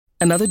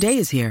Another day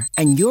is here,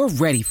 and you're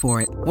ready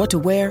for it. What to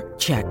wear?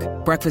 Check.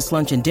 Breakfast,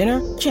 lunch, and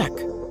dinner? Check.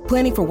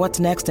 Planning for what's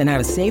next and how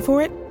to save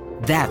for it?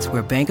 That's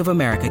where Bank of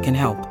America can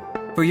help.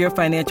 For your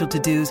financial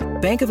to-dos,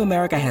 Bank of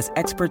America has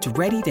experts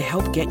ready to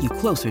help get you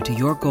closer to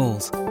your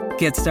goals.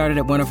 Get started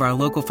at one of our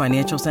local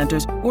financial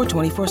centers or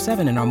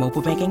 24/7 in our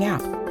mobile banking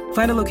app.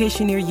 Find a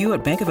location near you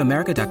at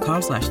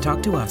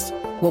bankofamerica.com/talktous.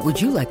 What would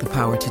you like the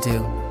power to do?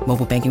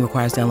 Mobile banking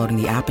requires downloading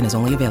the app and is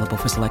only available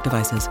for select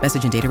devices.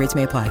 Message and data rates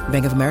may apply.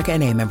 Bank of America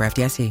N.A., member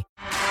FDIC.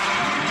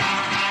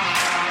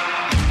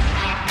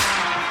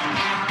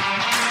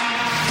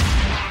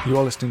 You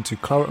are listening to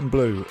Claret and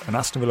Blue, an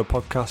Aston Villa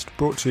podcast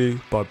brought to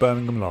you by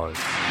Birmingham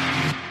Live.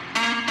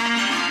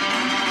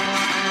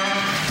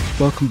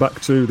 Welcome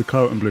back to the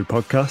Claret and Blue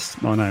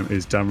podcast. My name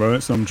is Dan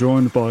Rowitz. I'm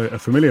joined by a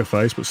familiar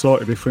face, but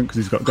slightly different because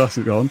he's got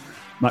glasses on.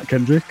 Matt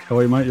Kendrick. How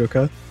are you, mate? You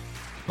okay?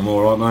 I'm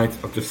all right, mate.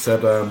 I've just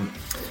said,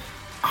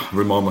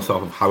 remind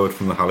myself of Howard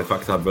from the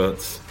Halifax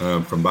adverts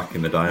from back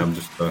in the day. I'm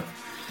just, they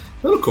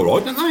look all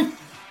right, don't they?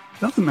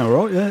 I think they're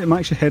all right, yeah. It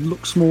makes your head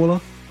look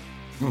smaller.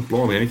 Oh,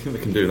 blimey, anything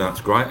that can do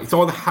that's great. It's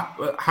either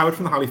Howard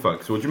from the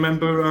Halifax, or do you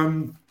remember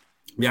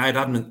the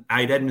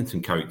Aid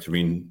Edmonton character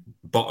in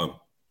Bottom?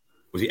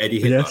 Was it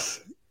Eddie Hitler?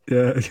 Yes,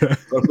 yeah.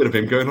 Got a bit of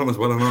him going on as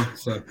well, haven't I?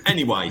 So,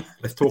 anyway,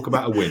 let's talk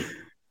about a win.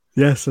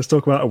 Yes, let's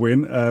talk about a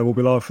win. We'll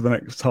be live for the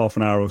next half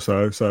an hour or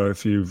so. So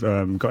if you've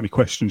got any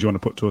questions you want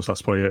to put to us,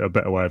 that's probably a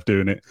better way of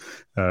doing it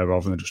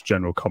rather than just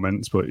general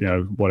comments. But, you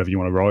know, whatever you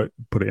want to write,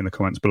 put it in the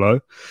comments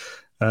below.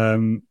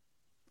 Aston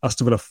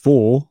Villa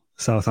 4,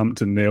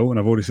 Southampton 0, and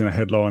I've already seen a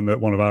headline that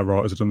one of our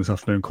writers have done this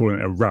afternoon calling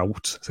it a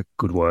rout. It's a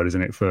good word,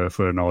 isn't it, for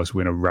a nice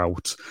win, a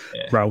rout.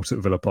 Yeah. Rout at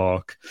Villa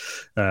Park.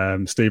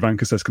 Steve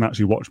Anker says can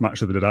actually watch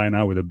match of the day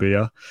now with a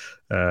beer.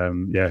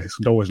 It's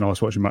always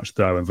nice watching match of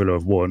the day when Villa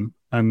have won.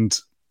 And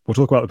we'll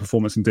talk about the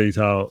performance in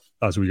detail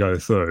as we go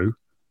through.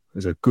 It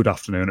was a good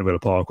afternoon at Villa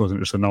Park, wasn't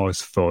it? Just a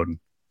nice, fun,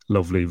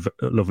 lovely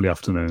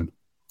afternoon.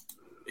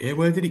 Yeah,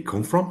 where did it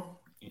come from?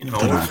 You know,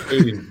 I was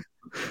feeling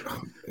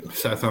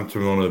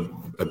Southampton were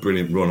on a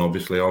brilliant run,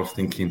 obviously. I was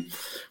thinking,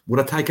 would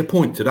I take a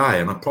point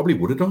today? And I probably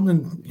would have done.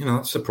 And, you know,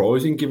 that's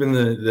surprising given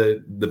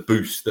the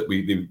boost that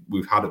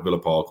we've had at Villa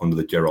Park under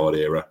the Gerrard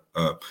era,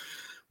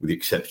 with the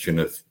exception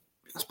of,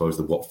 I suppose,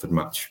 the Watford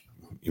match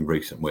in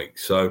recent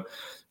weeks. So,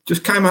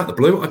 just came out the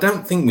blue. I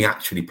don't think we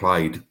actually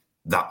played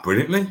that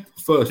brilliantly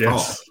first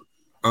half.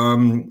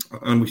 And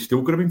we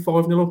still could have been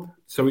 5-0 up.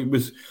 So it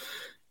was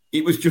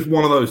just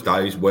one of those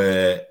days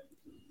where,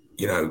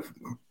 you know,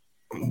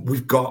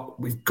 we've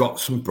got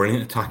some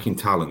brilliant attacking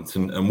talent,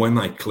 and when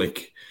they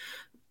click,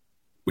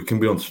 we can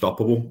be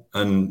unstoppable.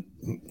 And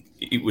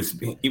it was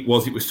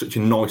such a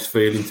nice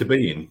feeling to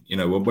be in. You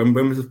know, when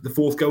was the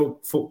fourth goal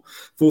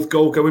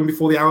going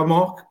before the hour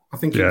mark? I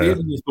think it did.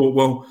 And you thought,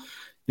 well,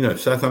 you know,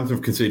 Southampton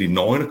have conceded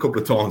 9 a couple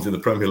of times in the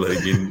Premier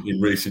League in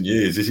recent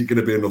years. Is it going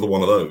to be another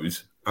one of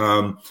those?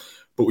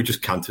 But we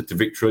just cantered to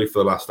victory for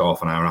the last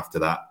half an hour after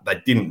that.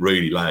 They didn't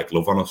really lay a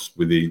glove on us,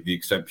 with the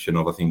exception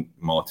of, I think,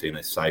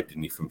 Martinez saved,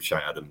 didn't he, from Shea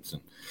Adams.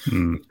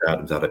 And Shea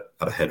Adams had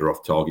a header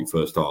off target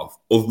first half.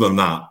 Other than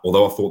that,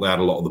 although I thought they had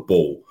a lot of the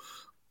ball,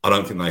 I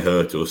don't think they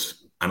hurt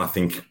us. And I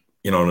think,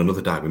 you know, on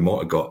another day, we might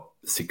have got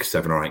 6,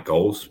 7 or 8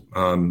 goals.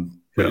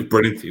 It was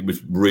brilliant. It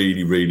was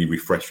really, really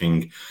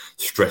refreshing,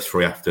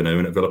 stress-free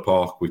afternoon at Villa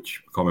Park,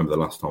 which I can't remember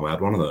the last time I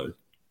had one of those.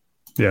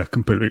 Yeah,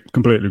 completely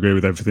agree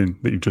with everything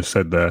that you've just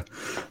said there.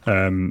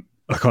 I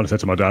kind of said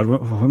to my dad,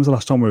 when was the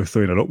last time we were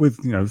 3-0 up with,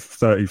 you know,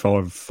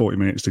 35, 40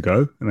 minutes to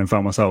go? And then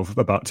found myself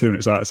about 2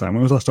 minutes later saying,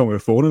 when was the last time we were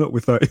 4-0 up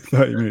with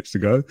 30 minutes to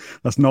go?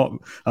 That's not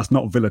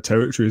Villa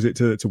territory, is it,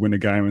 to win a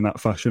game in that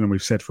fashion? And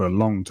we've said for a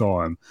long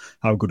time,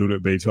 how good would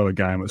it be to have a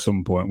game at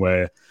some point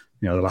where,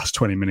 you know, the last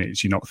 20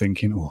 minutes you're not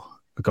thinking,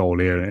 a goal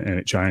here and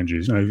it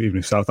changes. You know, even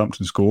if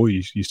Southampton score,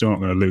 you're still not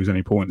going to lose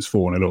any points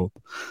 4-0 up.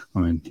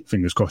 I mean,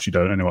 fingers crossed you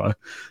don't anyway.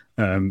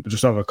 But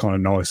just have a kind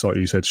of nice, like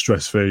you said,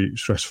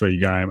 stress-free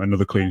game.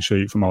 Another clean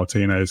sheet for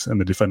Martinez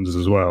and the defenders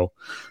as well.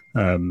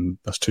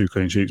 That's 2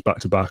 clean sheets back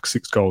to back,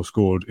 6 goals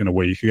scored in a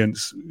week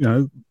against, you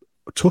know,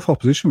 tough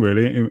opposition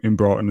really in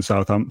Brighton and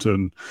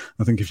Southampton.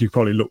 I think if you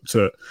probably looked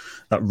at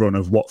that run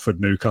of Watford,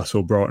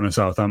 Newcastle, Brighton and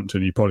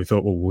Southampton, you probably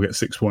thought, well, we'll get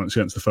 6 points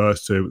against the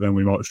first 2, but then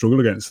we might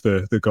struggle against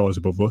the guys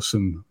above us.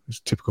 And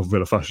it's typical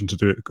Villa fashion to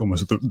do it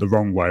almost the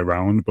wrong way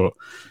around. But,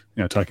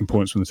 you know, taking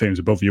points from the teams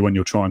above you when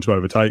you're trying to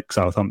overtake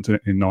Southampton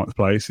in 9th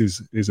place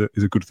is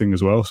a good thing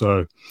as well.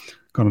 So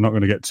kind of not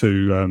going to get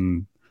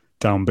too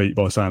downbeat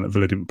by saying that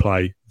Villa didn't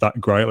play that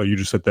great, like you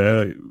just said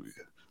there.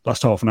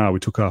 Last half an hour, we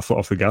took our foot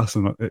off the gas,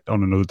 and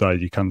on another day,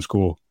 you can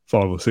score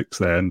 5 or 6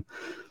 there. And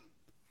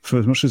for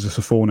as much as it's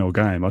a 4-0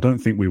 game, I don't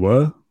think we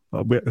were.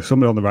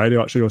 Somebody on the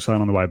radio actually was saying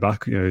on the way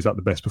back, you know, is that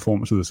the best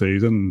performance of the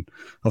season? And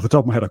off the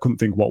top of my head, I couldn't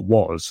think what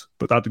was,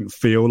 but that didn't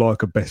feel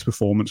like a best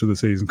performance of the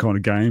season kind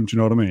of game. Do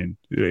you know what I mean?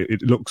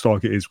 It looks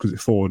like it is because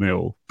it's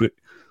 4-0, but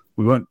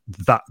we weren't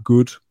that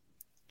good.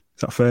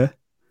 Is that fair?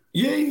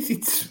 Yeah,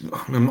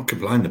 I'm not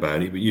complaining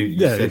about it, but you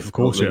said, of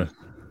course, yeah.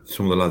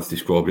 Some of the lads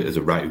described it as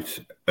a rout,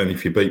 and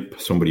if you beat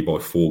somebody by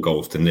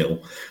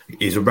 4-0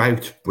 is a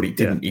rout, but it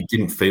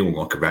didn't feel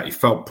like a rout. It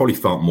probably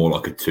felt more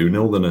like a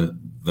 2-0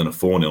 than a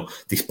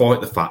 4-0,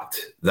 despite the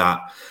fact that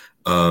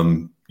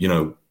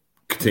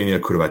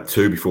Coutinho could have had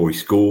 2 before he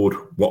scored.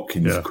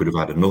 Watkins could have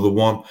had another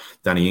one.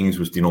 Danny Ings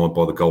was denied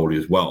by the goalie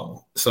as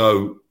well.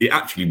 So it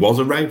actually was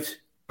a rout.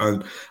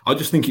 And I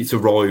just think it's a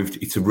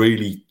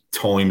really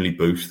timely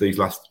boost, these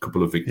last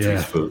couple of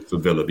victories for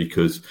Villa,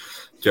 because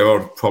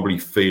Gerrard probably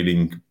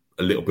feeling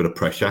a little bit of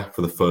pressure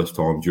for the first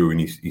time during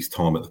his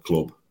time at the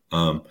club.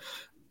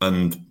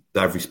 And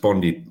they've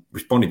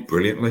responded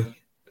brilliantly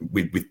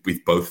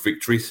with both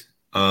victories.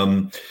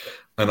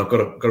 And I've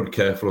got to be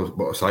careful of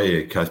what I say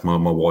here in case my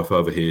wife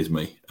overhears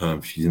me.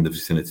 She's in the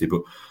vicinity,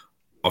 but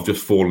I've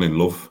just fallen in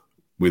love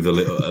with a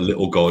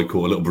little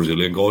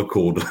Brazilian guy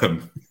called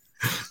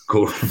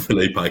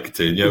Felipe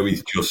Coutinho.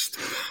 He's just,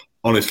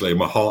 honestly,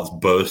 my heart's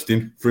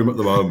bursting for him at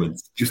the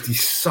moment.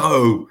 He's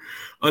so.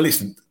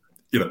 Listen,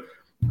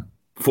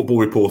 Football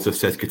Reporter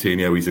says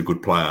Coutinho is a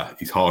good player.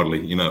 He's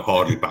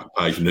hardly back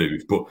page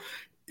news, but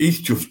he's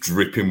just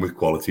dripping with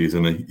quality,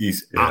 isn't he?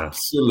 He's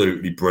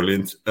absolutely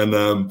brilliant. And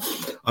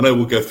I know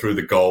we'll go through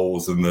the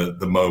goals and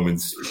the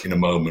moments in a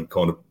moment,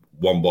 kind of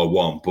one by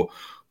one. But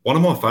one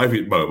of my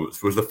favourite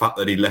moments was the fact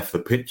that he left the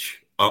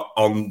pitch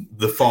on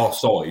the far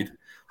side,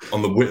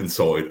 on the Witten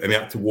side, and he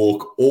had to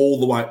walk all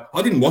the way.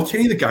 I didn't watch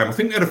any of the game. I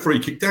think they had a free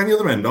kick down the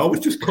other end. I was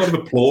just kind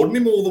of applauding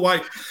him all the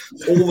way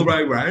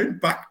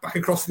around, back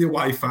across the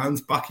away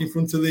fans, back in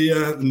front of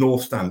the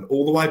North Stand,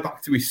 all the way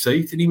back to his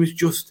seat. And he was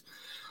just...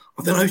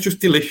 I don't know, he's just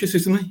delicious,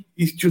 isn't he?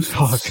 He's just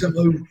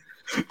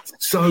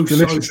so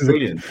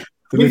brilliant.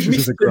 Delicious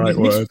is a great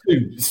word.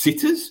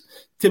 Sitters,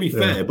 to be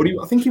fair, but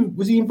I think he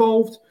was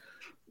involved.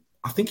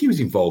 I think he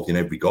was involved in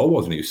every goal,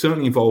 wasn't he? He was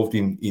certainly involved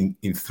in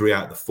 3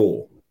 out of the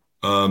 4.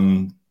 I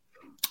mean,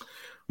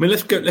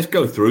 let's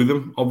go through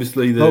them.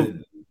 Obviously,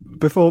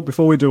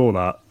 Before we do all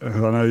that, I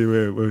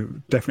know we're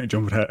definitely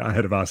jumping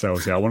ahead of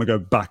ourselves here. I want to go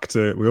back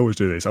to, we always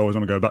do this, I always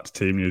want to go back to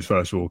team news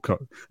first of all.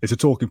 It's a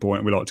talking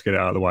point, we like to get it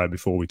out of the way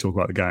before we talk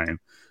about the game.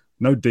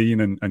 No Dean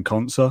and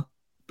Konsa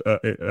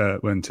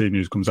when team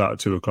news comes out at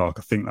 2:00.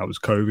 I think that was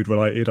COVID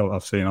related.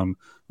 I've seen on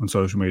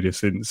social media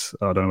since.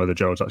 I don't know whether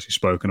Joe's actually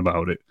spoken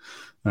about it.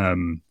 But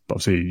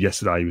obviously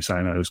yesterday he was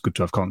saying it was good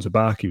to have Konsa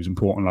back. He was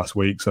important last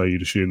week, so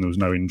you'd assume there was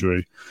no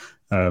injury.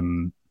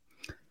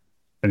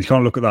 And you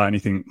can't look at that and you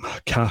think,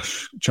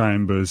 Cash,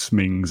 Chambers,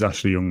 Mings,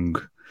 Ashley Young.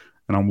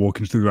 And I'm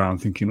walking through the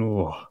ground thinking,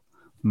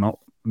 not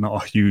a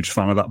huge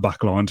fan of that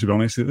back line, to be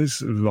honest. It is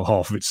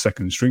half of its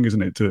second string,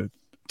 isn't it, to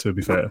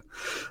be fair?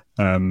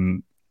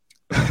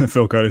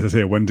 Phil Curtis says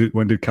here, when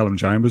did Callum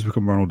Chambers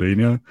become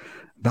Ronaldinho?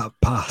 That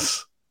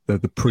pass, the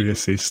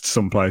pre-assist,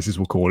 some places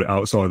will call it,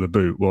 outside the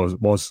boot,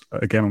 was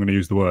again, I'm going to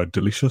use the word,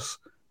 delicious.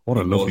 What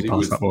a lovely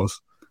pass that was.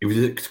 It was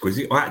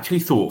exquisite. I actually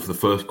thought for the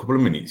first couple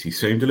of minutes he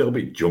seemed a little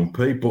bit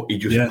jumpy, but he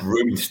just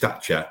grew in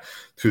stature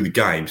through the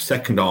game.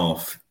 Second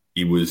half,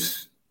 he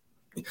was...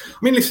 I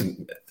mean,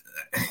 listen,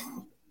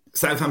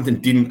 Southampton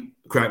didn't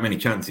create many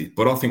chances,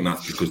 but I think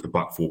that's because the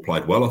back four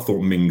played well. I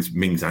thought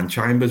Mings and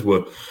Chambers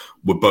were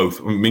both...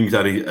 I mean, Mings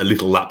had a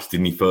little lapse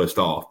in the first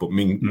half, but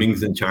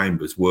Mings and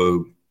Chambers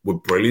were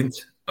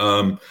brilliant.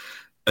 For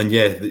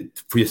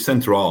your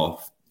centre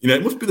half,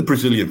 it must be the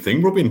Brazilian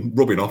thing,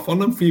 rubbing off on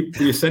them for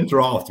your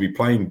centre half to be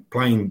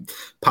playing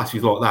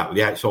passes like that with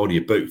the outside of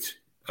your boot.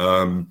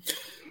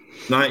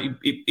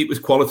 It was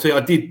quality. I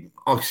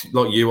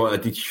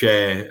did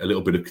share a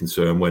little bit of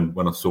concern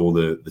when I saw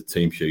the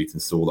team sheet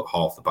and saw that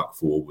half the back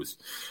four was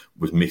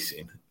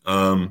missing.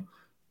 But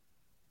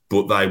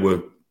they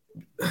were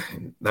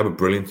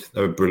brilliant.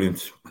 They were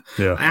brilliant.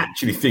 Yeah. I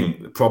actually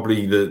think that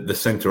probably the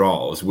centre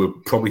halves were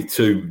probably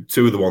two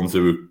of the ones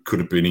who could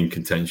have been in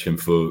contention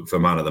for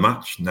man of the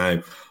match.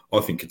 Now, I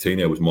think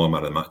Coutinho was my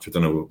man of the match. I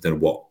don't know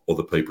what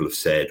other people have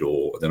said,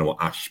 or I don't know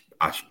what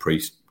Ash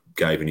Priest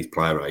gave in his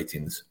player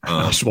ratings.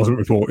 Ash wasn't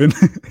reporting.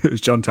 It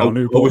was John Town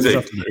who reported this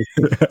afternoon.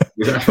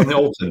 Was Ash on the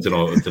Alton today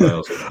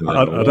or something?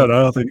 I don't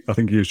know. I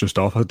think he was just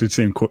off. I did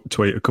see him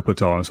tweet a couple of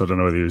times, so I don't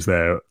know whether he was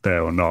there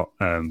or not.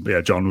 But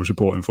yeah, John was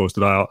reporting for us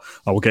today.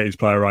 I will get his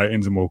player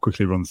ratings and we'll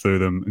quickly run through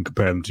them and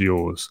compare them to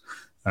yours.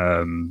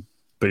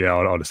 But yeah,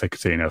 I'll just say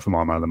Coutinho for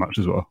my man of the match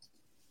as well.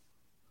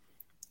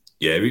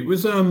 Yeah, it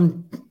was...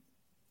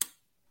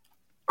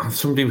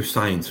 somebody was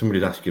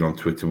asking on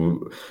Twitter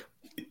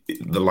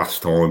the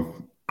last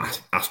time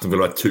Aston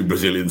Villa had 2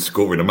 Brazilians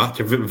scoring a match.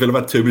 Have Villa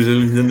had 2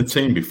 Brazilians in the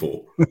team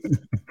before?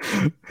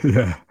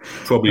 Yeah.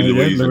 Probably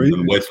Luiz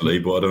and Wesley,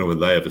 but I don't know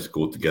whether they ever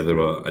scored together.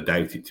 I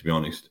doubt it, to be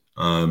honest.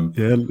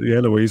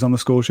 Luiz on the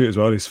score sheet as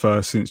well. His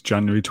first since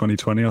January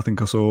 2020, I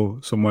think I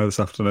saw somewhere this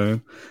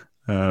afternoon.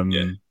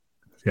 That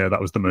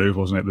was the move,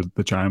 wasn't it?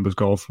 The Chambers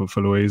goal for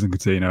Luiz and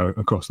Coutinho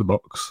across the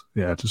box.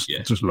 Yeah, just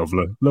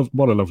lovely.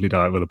 What a lovely day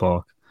at Villa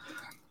Park.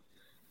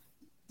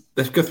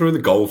 Let's go through the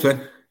goals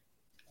then.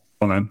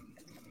 On then.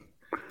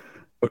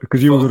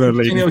 Because you were going to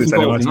leave this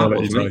anyway, so I'll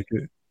let you take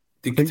it.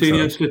 Did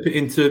Coutinho slip it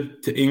into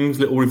Ings'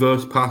 little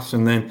reverse pass,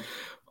 and then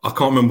I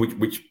can't remember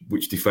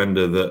which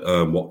defender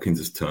that Watkins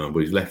has turned, but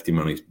he's left him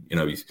on his,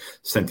 he's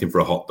sent him for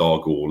a hot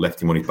dog or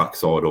left him on his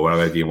backside or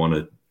however you want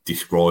to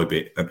describe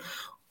it. And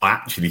I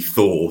actually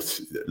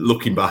thought,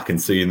 looking back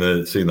and seeing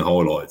the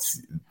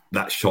highlights,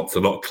 that shot's a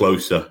lot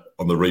closer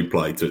on the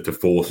replay to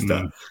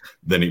Forster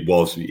than it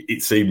was.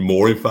 It seemed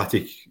more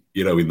emphatic,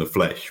 in the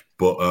flesh,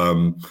 but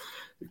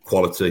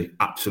quality,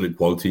 absolute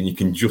quality, and you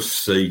can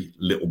just see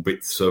little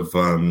bits of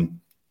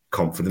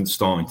confidence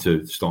starting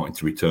to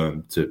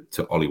return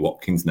to Ollie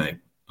Watkins' name.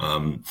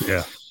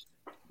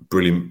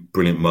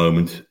 Brilliant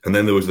moment. And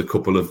then there was a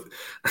couple of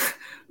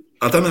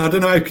I don't know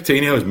how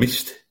Coutinho has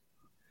missed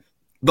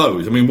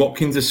those. I mean,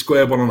 Watkins has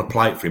squared one on a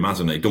plate for him,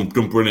 hasn't he? Done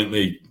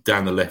brilliantly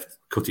down the left,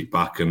 cut it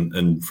back,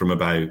 and from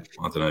about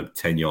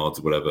 10 yards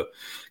or whatever,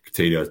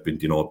 Coutinho has been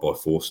denied by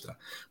Forster.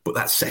 But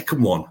that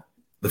second one,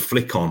 the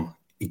flick on,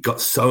 he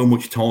got so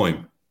much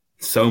time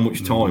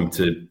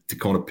to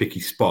kind of pick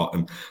his spot,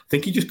 and I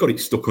think he just got it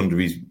stuck under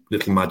his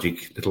little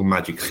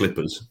magic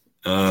slippers.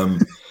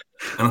 And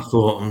I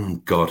thought,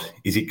 oh God,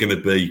 is it going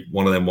to be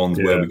one of them ones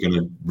where we're going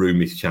to ruin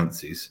his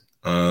chances?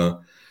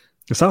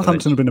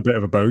 Southampton have been a bit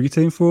of a bogey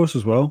team for us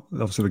as well.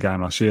 Obviously, the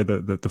game last year,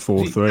 the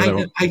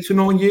 4-3. 8 or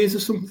 9 years or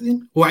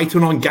something, or 8 or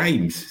 9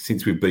 games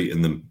since we've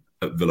beaten them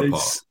at Villa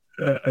Park.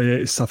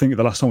 I think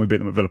the last time we beat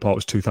them at Villa Park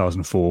was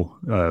 2004.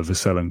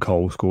 Vassell and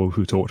Cole scored.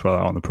 We talked about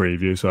that on the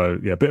preview. So,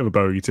 a bit of a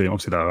bogey team.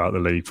 Obviously, they were out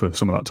of the league for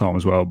some of that time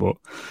as well. But,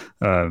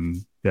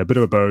 a bit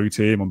of a bogey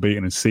team.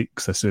 Unbeaten in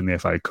 6. They're still in the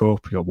FA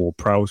Cup. You got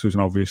Ward-Prowse, who's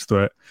an obvious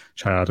threat.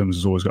 Che Adams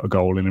has always got a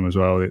goal in him as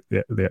well.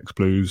 The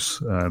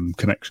ex-Blues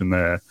connection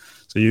there.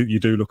 So you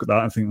do look at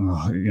that and think,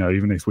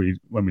 even if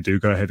when we do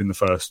go ahead in the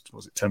first,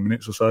 10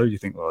 minutes or so, you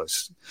think, well,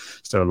 it's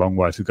still a long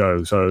way to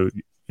go. So,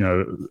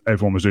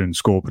 everyone was doing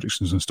score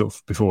predictions and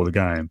stuff before the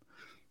game.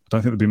 I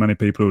don't think there'd be many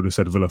people who would have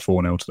said Villa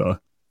 4-0 today.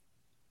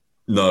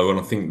 No, and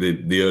I think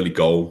the early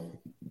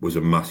goal was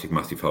a massive,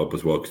 massive help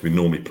as well, because we're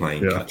normally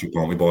playing catch up,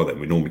 aren't we? By then,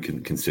 we normally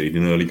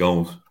conceding early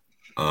goals.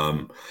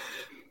 And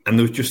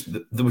there was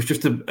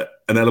just an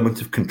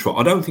element of control.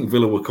 I don't think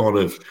Villa were kind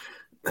of,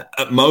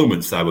 at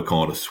moments they were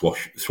kind of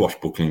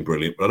swashbuckling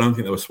brilliant, but I don't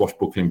think they were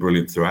swashbuckling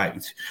brilliant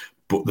throughout.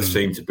 But there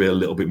seemed to be a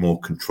little bit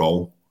more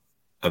control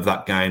of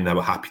that game. They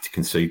were happy to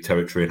concede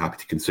territory and happy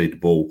to concede the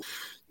ball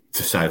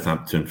to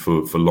Southampton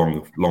for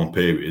long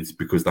periods,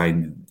 because they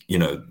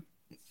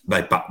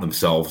backed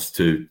themselves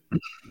to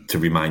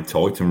remain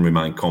tight and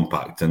remain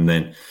compact, and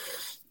then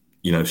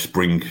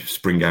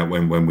spring out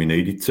when we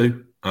needed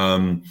to.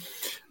 So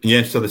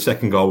the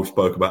second goal we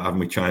spoke about,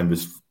 having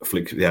Chambers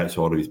flicks at the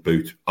outside of his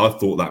boot. I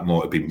thought there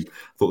might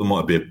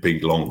be a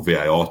big long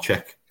VAR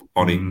check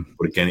on it,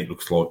 but again, it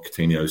looks like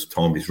Coutinho's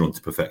timed his run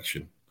to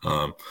perfection.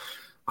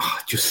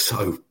 Just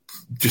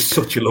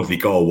such a lovely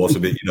goal,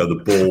 wasn't it?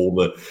 The ball,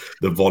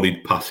 the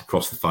volleyed pass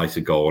across the face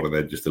of goal, and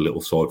then just a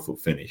little side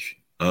foot finish.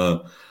 I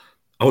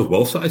was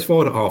well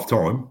satisfied at half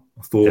time.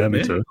 I thought,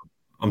 me too.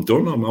 I'm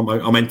done.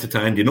 I'm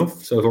entertained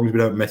enough. So as long as we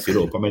don't mess it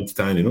up, I'm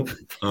entertained enough.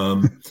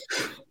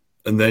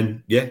 And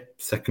then,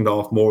 second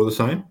half, more of the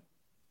same.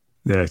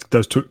 Yeah,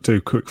 those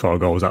two quick-fire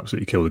goals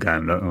absolutely kill the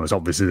game. It's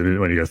obviously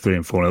when you go 3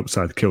 and 4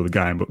 upside to kill the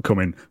game, but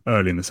coming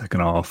early in the second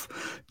half,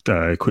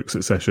 quick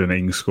succession,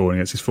 Ings scoring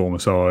against his former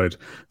side,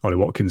 Ollie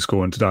Watkins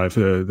scoring today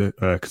for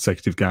the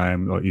consecutive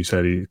game. Like you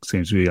said, he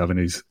seems to be having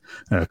his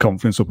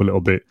confidence up a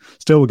little bit.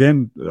 Still,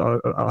 again,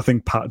 I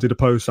think Pat did a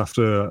post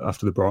after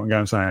the Brighton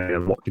game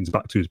saying Watkins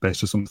back to his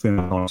best or something.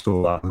 I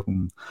saw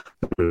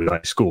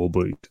that score,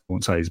 but I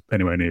won't say he's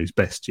anywhere near his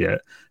best yet.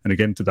 And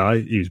again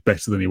today, he was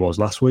better than he was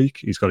last week.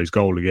 He's got his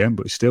goal again,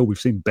 but still, we've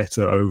seen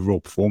better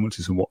overall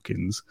performances from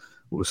Watkins.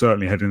 But we're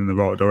certainly heading in the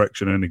right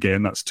direction. And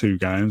again, that's 2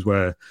 games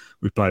where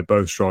we've played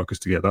both strikers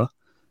together.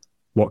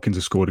 Watkins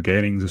has scored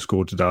again. Ings has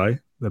scored today.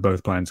 They're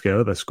both playing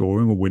together. They're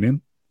scoring. We're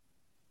winning.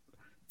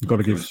 You've got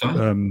to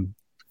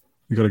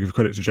give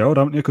credit to Gerrard,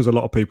 haven't you? Because a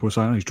lot of people are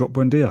saying he's dropped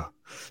Buendia,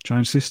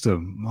 changed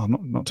system.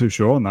 I'm not too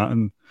sure on that,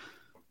 and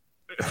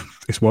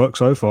it's worked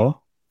so far.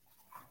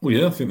 Well,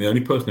 yeah, I think the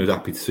only person who was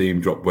happy to see him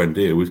drop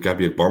Buendia was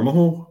Gabriel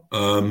Barmahor.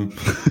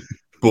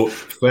 But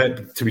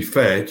to be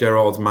fair,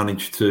 Gerrard's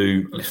managed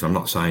to listen. I'm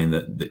not saying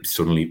that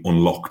suddenly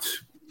unlocked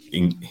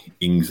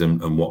Ings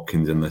and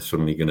Watkins, and they're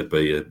suddenly going to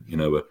be a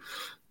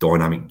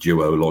dynamic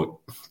duo like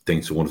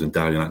Dean Saunders and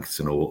Dalian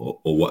Atkinson or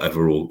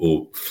whatever,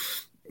 or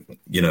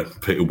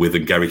Peter Wither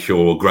and Gary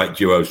Shaw, or great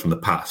duos from the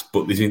past.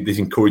 But there's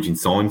encouraging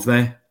signs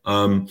there.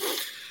 I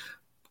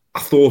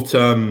thought,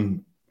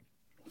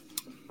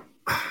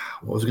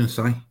 what was I going to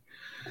say?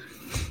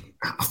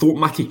 I thought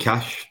Matty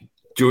Cash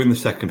during the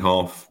second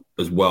half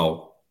as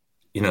well.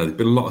 There's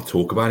been a lot of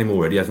talk about him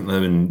already, hasn't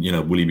there? And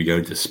will he be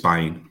going to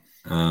Spain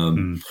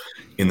in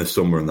the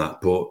summer and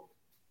that? But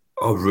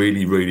I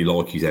really, really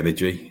like his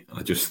energy.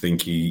 I just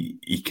think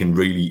he can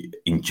really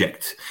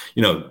inject.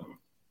 He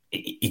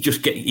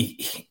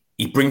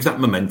brings that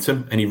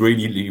momentum, and he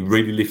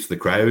really lifts the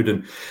crowd.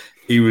 And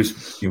he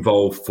was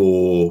involved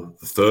for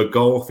the third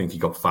goal. I think he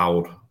got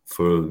fouled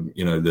for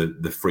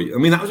the free. I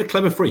mean, that was a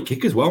clever free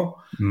kick as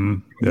well. Yeah.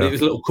 It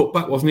was a little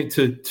cutback, wasn't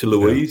it, to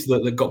Louise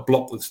that got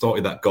blocked that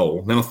started that goal.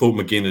 And then I thought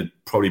McGinn had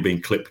probably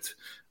been clipped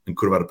and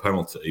could have had a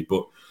penalty,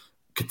 but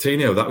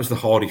Coutinho, that was the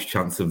hardest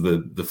chance of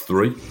the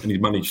three, and he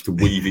managed to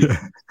weave it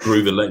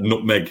through the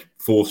nutmeg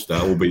Forster,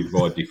 albeit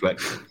by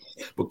deflection.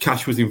 But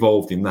Cash was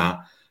involved in that,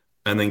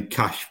 and then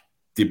Cash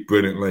did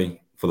brilliantly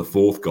for the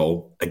fourth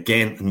goal.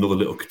 Again, another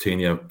little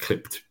Coutinho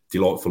clipped,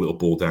 delightful little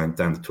ball down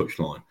the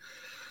touchline.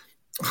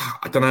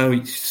 I don't know.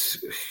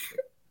 It's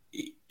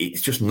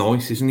just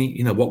nice, isn't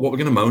it? What we're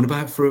going to moan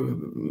about I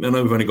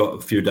know we've only got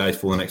a few days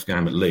for the next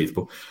game at Leeds,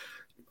 but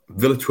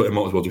Villa Twitter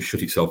might as well just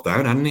shut itself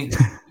down, hasn't it?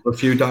 For a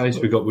few days,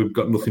 we've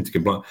got nothing to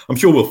complain. I'm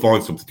sure we'll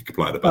find something to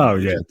complain about. Oh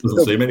yeah,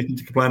 doesn't seem anything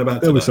to complain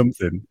about. There was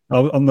something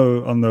on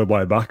the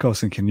way back. I was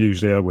thinking.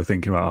 Usually, we're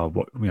thinking about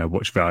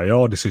which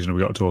VAR decision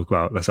we got to talk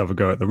about. Let's have a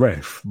go at the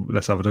ref.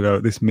 Let's have a go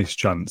at this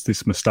mischance,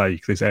 this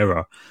mistake, this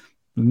error.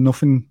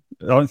 Nothing.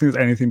 I don't think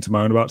there's anything to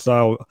moan about today.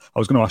 I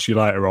was going to ask you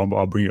later on, but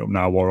I'll bring it up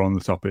now while we're on the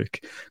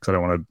topic because I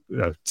don't want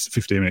to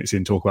 15 minutes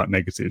in talk about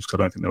negatives because I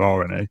don't think there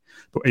are any.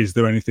 But is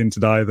there anything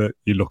today that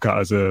you look at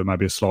as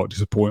maybe a slight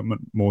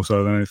disappointment more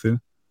so than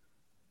anything?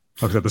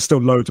 Like I said, there's still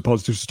loads of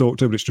positives to talk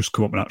to, but it's just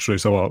come up naturally.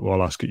 So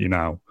I'll ask it you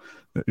now.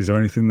 Is there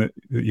anything that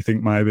you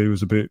think maybe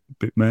was a bit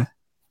meh?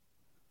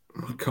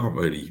 I can't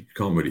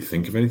really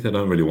think of anything. I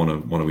don't really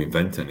want to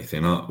invent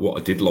anything. What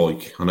I did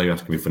like, I know you're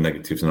asking me for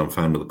negatives and I'm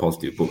found with the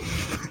positive, but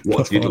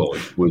what I did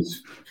like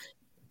was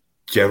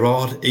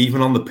Gerrard,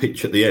 even on the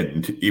pitch at the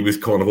end, he was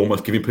kind of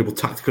almost giving people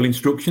tactical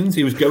instructions.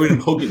 He was going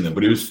and hugging them,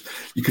 but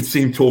you could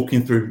see him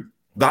talking through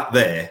that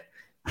there.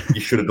 You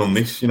should have done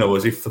this,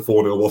 as if the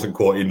 4-0 wasn't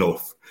quite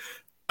enough.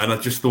 And I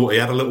just thought he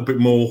had a little bit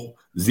more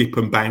zip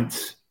and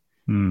bounce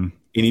in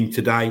him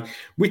today,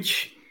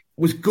 which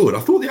was good. I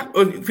thought,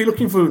 if you're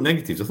looking for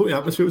negatives, I thought the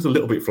atmosphere was a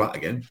little bit flat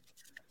again.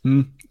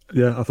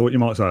 Yeah, I thought you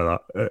might say that.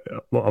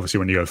 Well, obviously,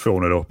 when you go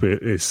filling it up,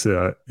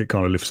 it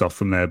kind of lifts off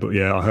from there. But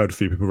yeah, I heard a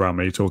few people around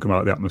me talking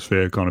about the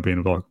atmosphere kind of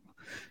being like,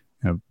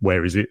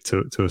 where is it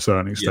to a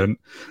certain extent.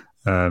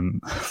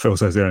 Phil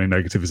says the only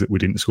negative is that we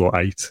didn't score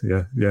 8.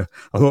 Yeah.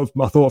 I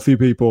thought a few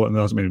people, and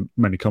there hasn't been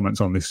many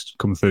comments on this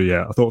come through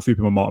yet. I thought a few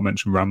people might have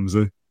mentioned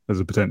Ramsey as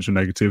a potential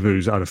negative,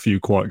 who's had a few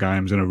quiet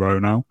games in a row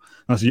now.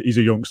 He's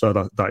a youngster,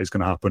 that is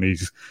going to happen.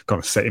 He's kind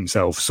of set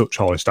himself such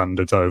high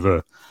standards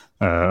over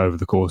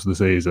the course of the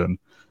season.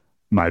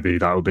 Maybe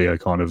that would be a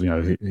kind of,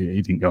 he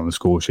didn't get on the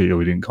score sheet or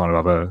he didn't kind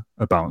of have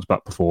a bounce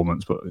back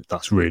performance, but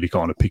that's really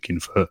kind of picking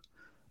for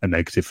a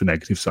negative for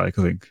negative sake,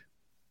 I think.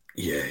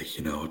 Yeah,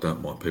 I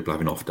don't mind people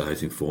having off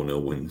days in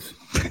 4-0 wins.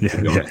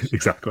 Yeah,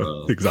 exactly.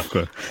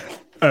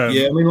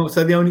 Yeah, I mean, like I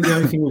said, the only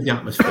thing with the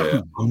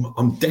atmosphere,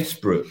 I'm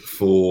desperate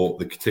for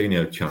the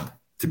Coutinho chant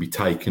to be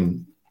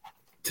taken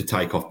to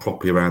take off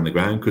properly around the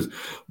ground because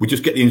we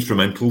just get the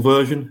instrumental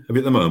version of it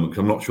at the moment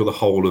because I'm not sure the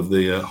whole of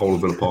Villa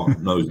Park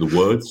knows the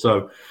words.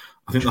 So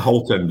I think the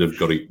whole end have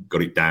got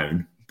it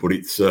down, but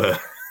it's I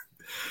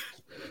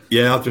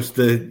just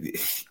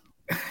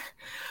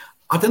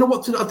I don't know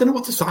what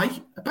to say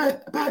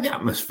about the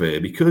atmosphere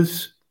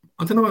because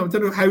I don't know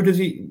how do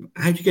you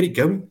get it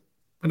going?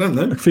 I don't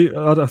know.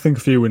 I think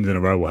a few wins in a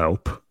row will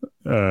help.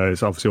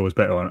 It's obviously always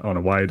better on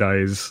away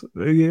days.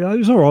 Yeah,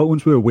 it's all right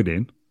once we were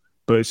winning,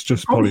 but it's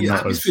just probably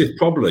not as...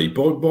 Probably,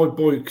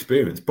 by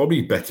experience,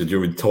 probably better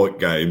during tight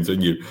games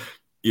and you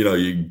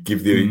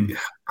give the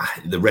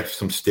refs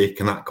some stick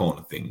and that kind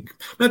of thing.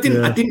 I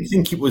didn't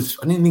think it was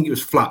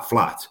flat.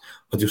 I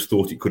just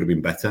thought it could have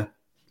been better,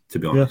 to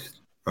be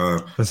honest.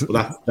 But that's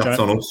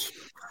on us.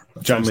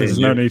 James says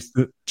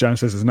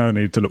there's no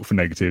need to look for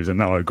negatives,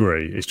 and I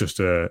agree. It's just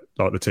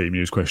like the team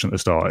news question at the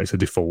start. It's a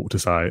default to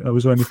say,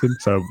 was there anything?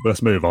 So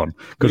let's move on.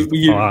 Because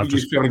we're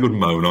just having a good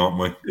moan, aren't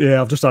we?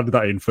 Yeah, I've just added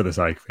that in for the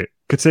sake of it.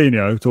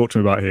 Coutinho, talk to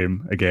me about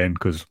him again,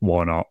 because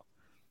why not?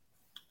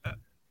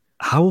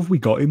 How have we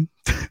got him?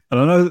 And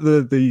I know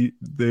that the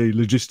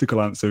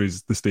logistical answer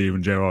is the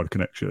Steven Gerrard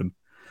connection,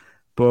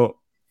 but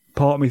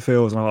part of me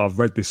feels, and I've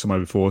read this somewhere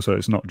before, so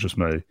it's not just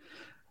me.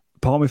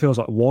 Part of me feels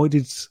like, why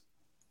did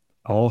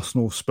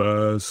Arsenal,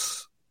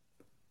 Spurs,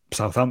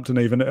 Southampton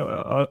even...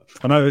 I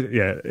know,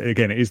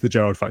 again, it is the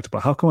Gerrard factor,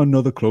 but how come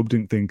another club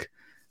didn't think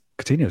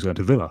Coutinho's going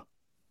to Villa?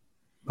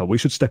 Like, we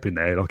should step in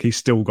there. Like, he's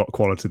still got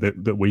quality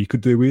that we could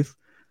do with.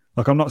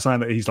 Like, I'm not saying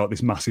that he's like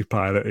this massive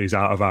player that is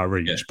out of our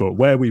reach, but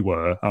where we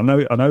were, I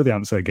know the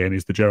answer again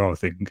is the Gerrard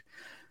thing,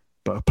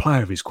 but a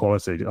player of his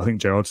quality, I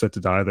think Gerrard said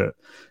today that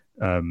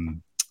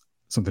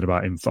something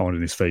about him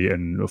finding his feet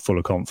and full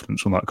of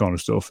confidence and that kind of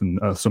stuff. And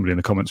somebody in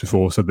the comments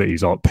before said that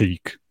he's like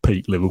peak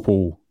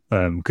Liverpool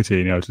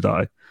Coutinho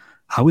today.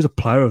 How is a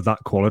player of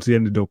that quality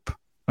ended up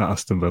at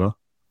Aston Villa?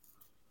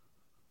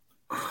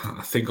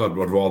 I think I'd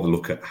rather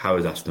look at how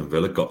has Aston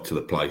Villa got to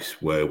the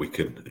place where we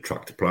can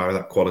attract a player of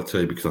that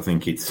quality, because I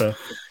think it's,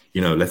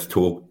 let's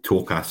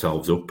talk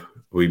ourselves up.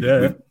 We've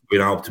been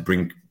able to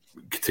bring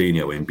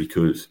Coutinho in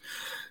because,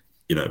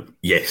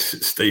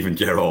 yes, Steven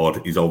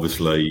Gerrard is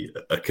obviously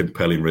a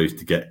compelling route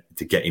to get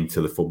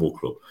into the football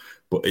club,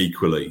 but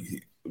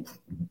equally,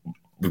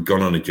 we've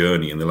gone on a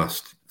journey in the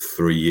last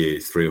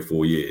 3 or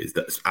 4 years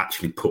that's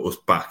actually put us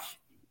back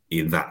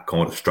in that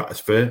kind of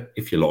stratosphere,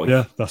 if you like.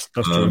 Yeah, that's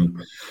true.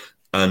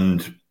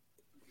 And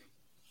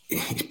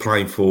he's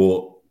playing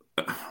for,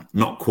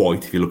 not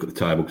quite if you look at the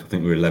table, because I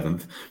think we're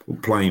 11th,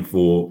 but playing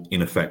for,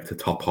 in effect, a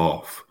top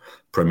half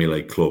Premier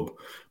League club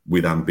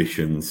with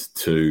ambitions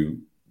to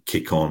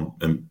kick on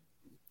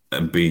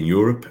and be in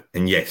Europe.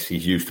 And yes,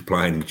 he's used to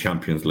playing in the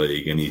Champions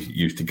League and he's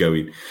used to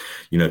going,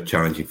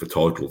 challenging for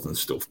titles and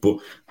stuff. But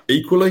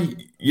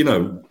equally,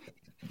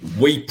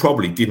 we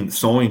probably didn't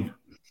sign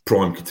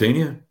Prime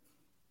Coutinho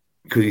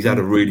because he's had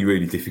a really,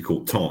 really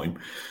difficult time.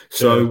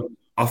 So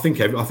I think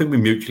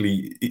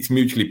it's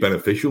mutually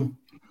beneficial.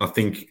 I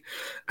think,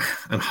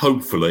 and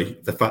hopefully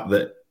the fact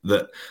that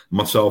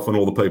myself and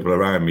all the people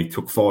around me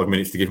took 5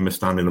 minutes to give him a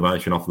standing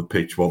ovation off the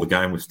pitch while the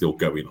game was still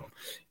going on.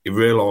 He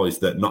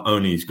realised that not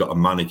only he's got a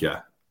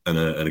manager and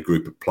a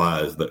group of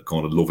players that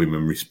kind of love him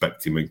and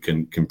respect him and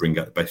can bring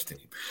out the best in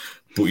him,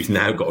 but he's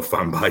now got a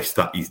fan base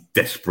that is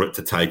desperate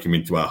to take him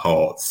into our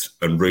hearts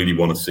and really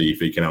want to see if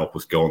he can help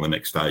us go on the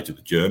next stage of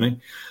the journey.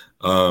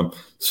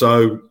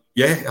 So,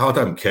 yeah, I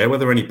don't care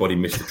whether anybody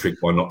missed the trick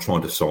by not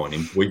trying to sign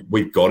him.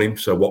 We've got him,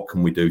 so what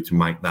can we do to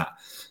make that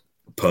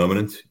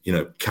permanent?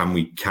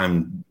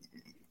 Can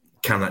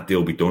that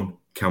deal be done?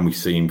 Can we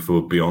see him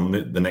for beyond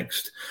the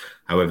next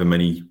however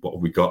many, what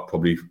have we got,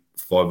 probably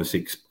 5 or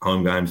 6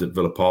 home games at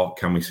Villa Park?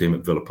 Can we see him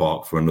at Villa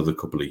Park for another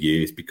couple of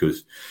years?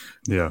 Because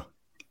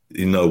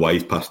in no way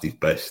he's past his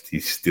best.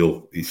 He's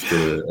still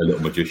a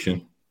little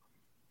magician.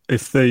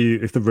 If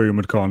the room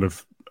had kind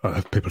of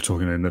people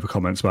talking in the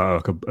comments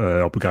about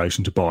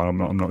obligation to buy, I'm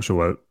not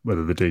sure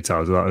whether the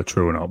details of that are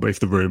true or not, but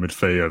if the rumoured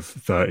fee of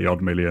 30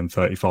 odd million,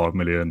 35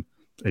 million,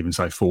 even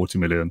say 40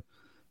 million,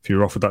 if you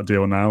were offered that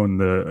deal now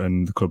and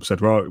the club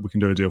said, right, we can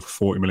do a deal for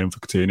 40 million for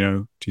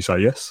Coutinho, do you say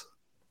yes?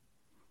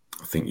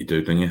 I think you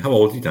do, don't you? How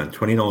old is he, Dan?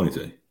 29, is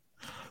he?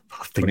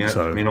 I think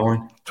so.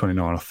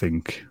 29, I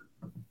think.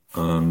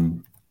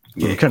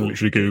 You can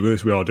literally Google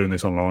this. We are doing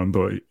this online,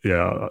 but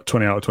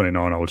 20 out of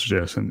 29, I would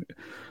suggest. And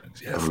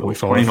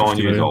 45, 29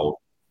 years old.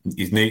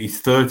 He's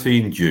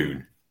 30 in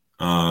June.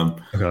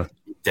 Okay.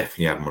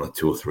 Definitely have him on a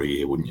 2 or 3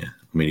 year, wouldn't you?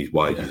 I mean, his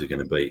wages are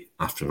going to be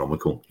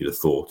astronomical, you'd have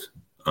thought.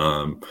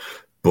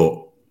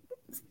 But,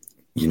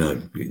 he's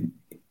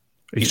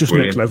just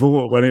brilliant. Next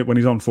level. When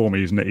he's on form,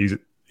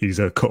 he's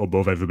a cut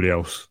above everybody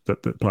else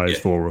that plays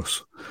for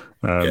us.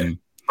 I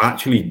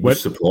actually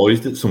was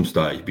surprised at some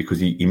stage because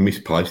he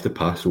misplaced the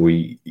pass, or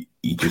he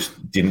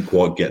just didn't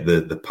quite get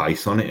the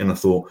pace on it. And I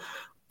thought,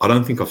 I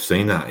don't think I've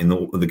seen that in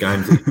the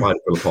games that he played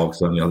at Villa Park.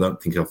 Certainly, I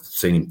don't think I've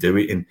seen him do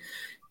it. And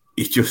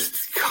it's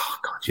just,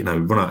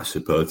 run out of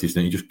superlatives,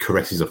 and he just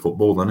caresses a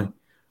football, doesn't he?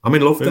 I'm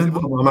in love then.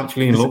 I'm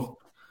actually in love.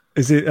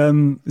 Is it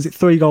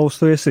 3 goals,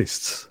 3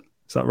 assists?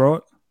 Is that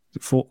right? Is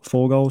it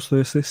 4 goals,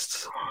 3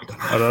 assists?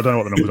 I don't know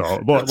what the numbers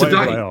are.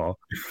 Whatever they are.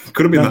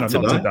 Could have been that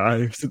today. Not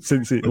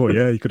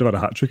today. He could have had a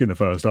hat-trick in the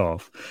first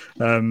half.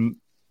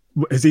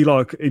 Is he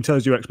like, in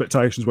terms of your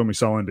expectations when we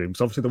signed him?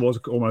 Because obviously there was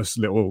almost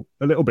a little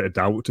bit of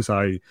doubt to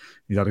say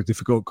he's had a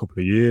difficult couple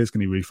of years.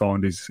 Can he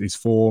refine his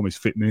form, his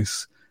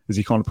fitness? Has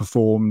he kind of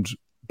performed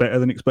better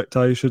than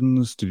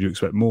expectations? Did you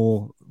expect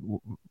more?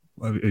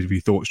 Have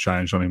your thoughts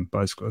changed on him,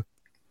 basically?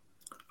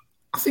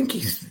 I think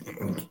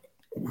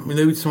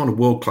they would sign a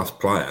world-class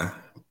player,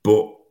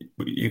 but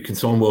you can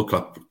sign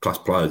world-class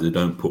players who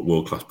don't put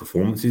world-class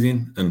performances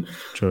in. And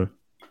True.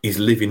 He's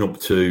living up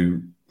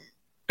to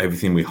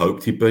everything we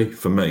hoped he'd be,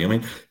 for me. I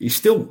mean, he's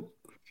still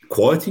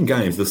quiet in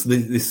games.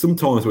 There's some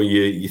times where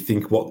you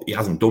think, he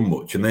hasn't done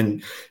much, and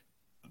then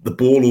the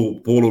ball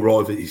will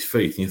arrive at his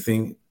feet, and you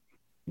think,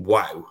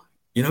 wow.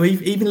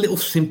 Even little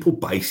simple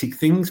basic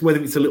things,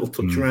 whether it's a little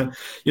touch around,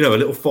 a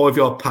little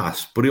 5-yard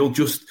pass, but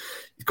he's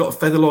got a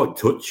feather-like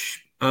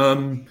touch.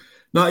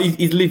 No,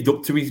 he's lived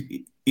up to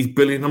his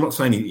brilliant. I'm not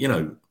saying he's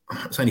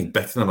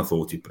better than I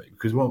thought he'd be,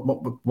 because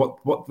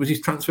what was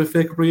his transfer fee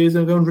a couple of years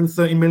ago?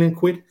 130 million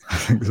quid. I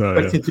think so.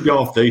 Expect him to be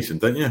half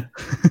decent, don't you?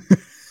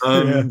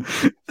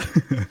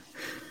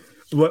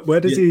 Where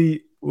does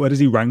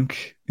he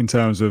rank in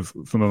terms of,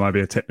 from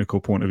maybe a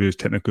technical point of view, his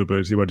technical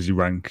ability? Where does he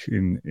rank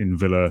in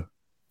Villa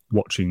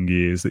watching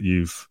years that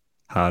you've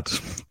had?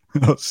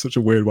 That's such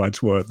a weird way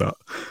to word that.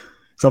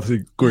 It's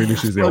obviously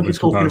Grealish is the obvious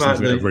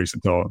comparison of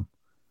recent time.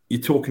 You're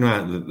talking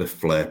about the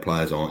flair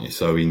players, aren't you?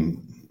 So in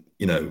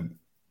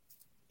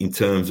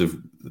terms of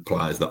the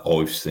players that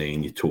I've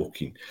seen, you're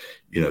talking,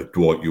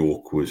 Dwight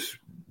York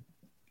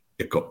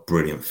got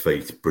brilliant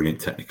feet,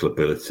 brilliant technical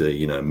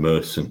ability.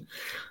 Merson,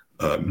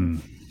 2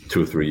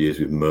 or 3 years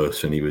with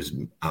Merson, he was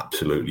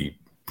absolutely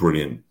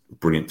brilliant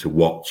to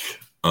watch.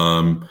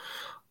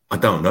 I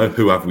don't know,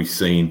 who have we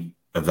seen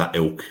of that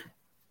ilk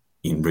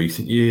in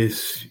recent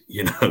years?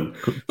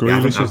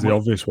 Grealish is the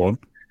obvious one.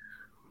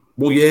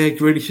 Well, yeah,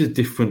 Grealish is a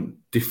different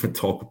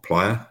type of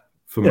player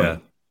for me.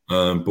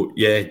 But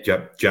yeah,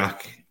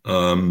 Jack.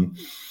 Listen,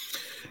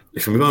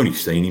 we've only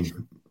seen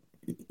him,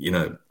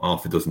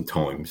 half a dozen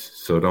times,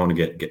 so I don't want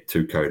to get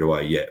too carried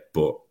away yet.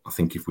 But I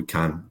think if we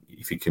can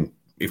keep him,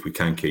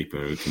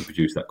 we can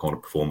produce that kind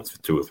of performance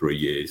for 2 or 3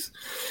 years.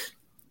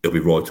 he'll be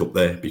right up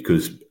there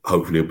because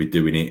hopefully he'll be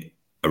doing it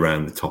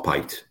around the top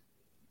 8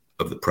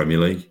 of the Premier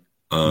League,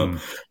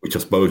 which I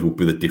suppose will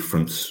be the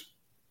difference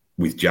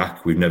with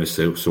Jack. We've never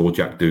saw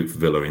Jack do it for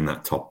Villa in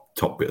that top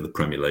bit of the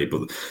Premier League,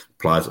 but the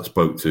players I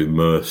spoke to,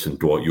 Merce and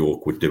Dwight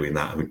York, were doing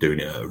that and were doing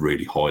it at a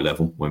really high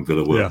level when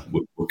Villa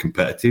were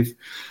competitive.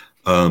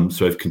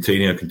 So if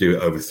Coutinho can do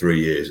it over 3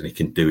 years and he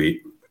can do it,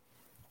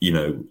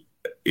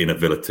 in a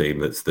Villa team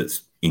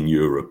that's in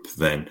Europe,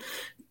 then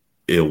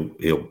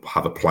he'll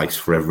have a place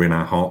forever in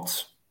our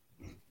hearts.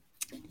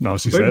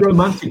 Nicely very said.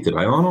 Romantic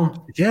today, aren't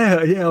I? Yeah.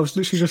 I was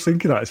literally just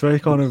thinking that. It's very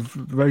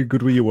very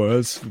good with your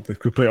words. The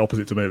complete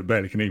opposite to me.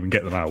 Barely can even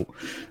get them out.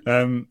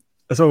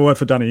 Let's have a word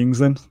for Danny Ings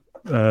then.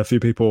 A few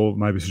people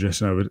maybe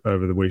suggesting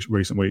over the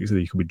recent weeks that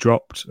he could be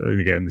dropped.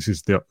 And again, this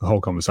is the whole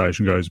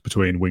conversation goes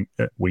between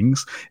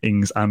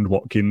Ings and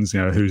Watkins.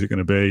 Who's it going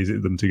to be? Is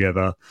it them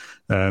together?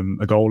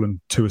 A goal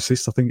and 2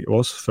 assists, I think it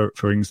was,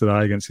 for Ings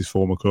today against his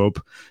former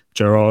club.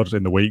 Gerrard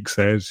in the week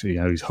said,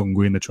 he's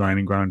hungry in the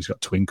training ground. He's got a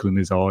twinkle in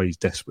his eye. He's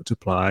desperate to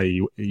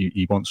play.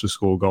 He wants to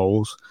score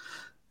goals.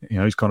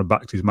 He's kind of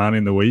backed his man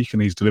in the week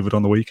and he's delivered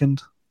on the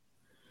weekend.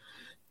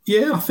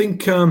 Yeah, I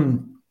think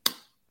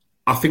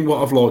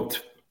what I've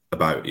liked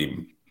about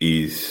him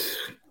is,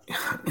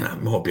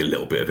 it might be a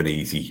little bit of an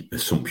easy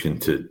assumption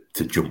to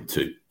jump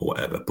to or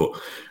whatever, but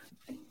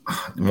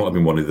it might have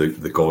been one of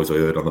the guys I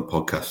heard on the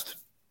podcast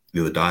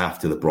the other day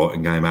after the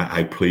Brighton game,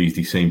 how pleased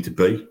he seemed to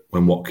be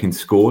when Watkins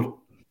scored.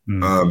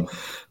 And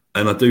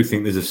I do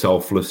think there's a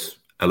selfless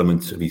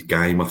element of his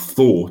game. I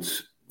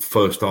thought,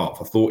 first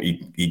half,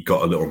 he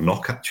got a little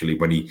knock actually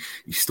when he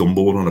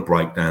stumbled on a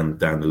breakdown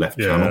down the left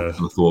channel. And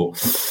I thought,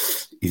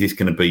 is this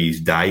going to be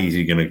his day? Is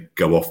he going to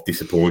go off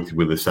disappointed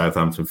with the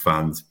Southampton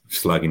fans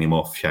slagging him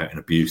off, shouting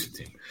abuse at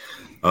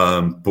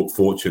him? But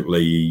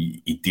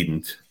fortunately, he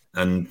didn't.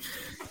 And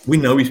we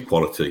know his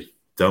quality,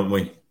 don't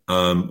we?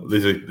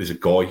 There's a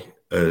guy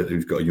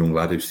who's got a young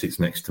lad who sits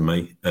next to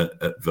me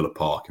at Villa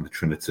Park in the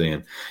Trinity,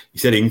 and he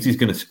said Ings is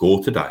going to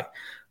score today.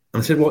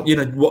 And I said, what?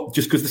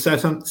 Just because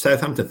the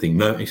Southampton thing?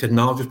 No, he said,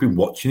 no, I've just been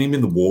watching him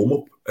in the warm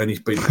up, and he's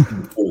been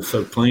hitting the ball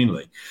so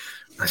cleanly.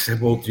 I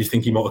said, well, do you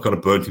think he might have kind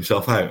of burnt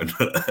himself out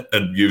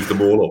and used them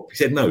all up? He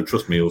said, no,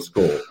 trust me, he'll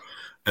score.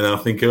 And I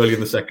think early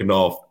in the second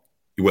half,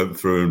 he went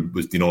through and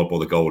was denied by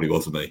the goalie,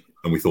 wasn't he?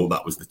 And we thought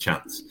that was the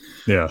chance.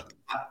 Yeah.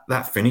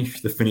 That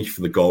finish, the finish for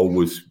the goal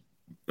was,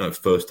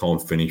 first time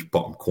finish,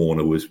 bottom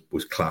corner was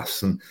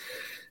class. And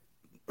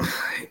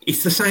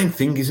it's the same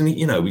thing, isn't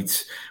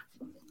it?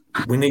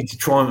 We need to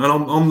try, and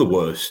I'm the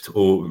worst,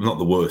 or not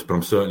the worst, but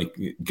I'm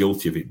certainly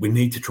guilty of it. We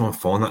need to try and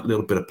find that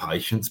little bit of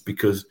patience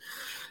because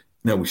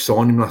we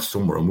signed him last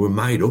summer and we're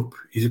made up.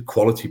 He's a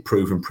quality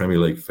proven Premier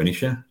League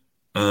finisher.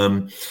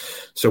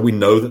 So we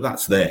know that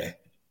that's there.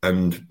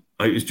 And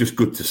it was just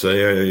good to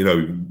see.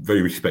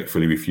 Very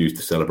respectfully refused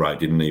to celebrate,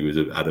 didn't he?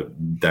 He had a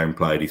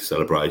downplayed his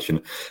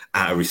celebration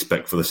out of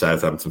respect for the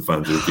Southampton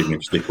fans who were giving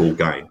him stick all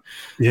game.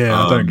 Yeah,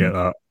 I don't get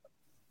that.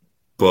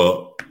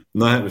 But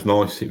no, it was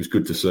nice. It was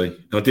good to see.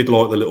 I did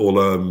like the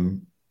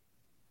little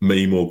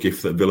meme or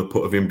gif that Villa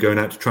put of him going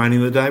out to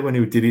training the day when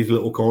he did his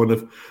little kind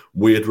of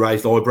weird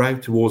raised eyebrow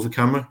towards the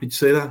camera. Did you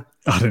see that?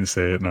 I didn't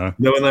see it, no.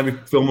 When they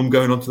film him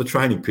going onto the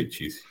training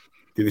pitches,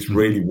 did this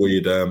really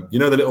weird, the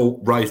little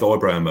raised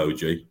eyebrow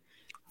emoji?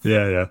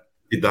 Yeah.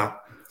 Did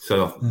that.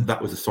 So that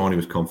was a sign he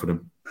was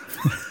confident.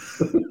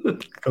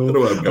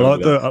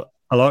 Cool.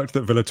 I liked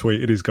that Villa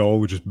tweeted his goal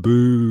with just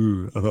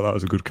boo. I thought that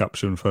was a good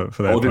caption for their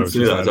post. I didn't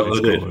see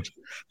that.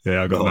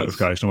 Yeah, I got a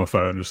notification on my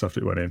phone just after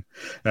it went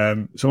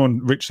in.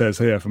 Rich says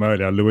here from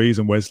earlier, Luiz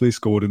and Wesley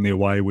scored in the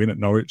away win at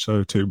Norwich,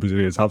 so 2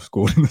 Brazilians have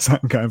scored in the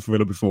same game for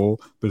Villa before.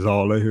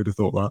 Bizarrely, who'd have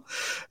thought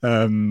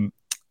that?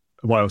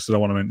 What else did I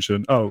want to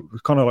mention? Oh,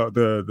 kind of like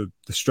the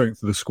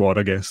strength of the squad,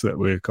 I guess, that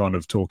we're kind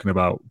of talking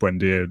about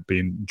Buendia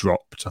being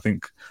dropped. I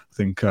think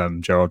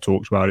Gerrard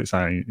talked about it,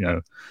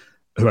 saying,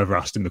 whoever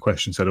asked him the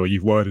question said,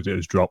 you've worded it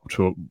as dropped,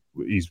 but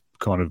he's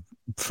kind of,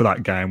 for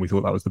that game, we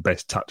thought that was the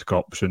best tactical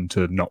option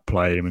to not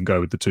play him and go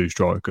with the 2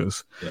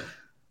 strikers. Yeah.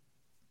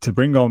 To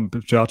bring on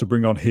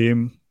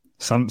him,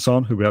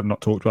 Sanson, who we have not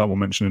talked about, we'll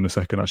mention in a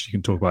second, actually you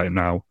can talk about him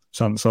now.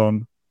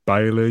 Sanson,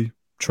 Bailey,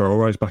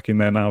 Traore's back in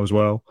there now as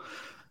well.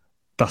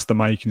 That's the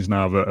makings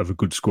now of a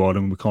good squad,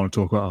 and we kind of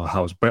talk about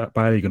how's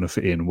Bailey going to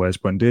fit in, where's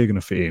Buendia going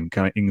to fit in,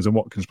 can Ings and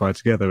Watkins play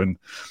together? And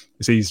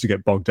it's easy to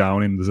get bogged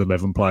down in there's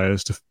 11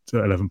 places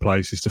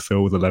to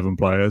fill with 11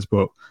 players,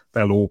 but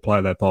they'll all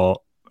play their part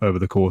over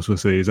the course of the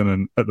season.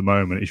 And at the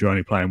moment, if you're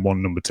only playing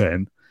one number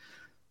 10,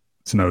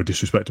 it's no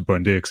disrespect to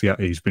Buendia because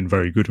he's been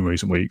very good in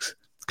recent weeks.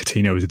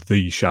 Coutinho is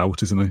the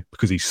shout, isn't he?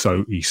 Because he's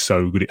so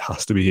good, it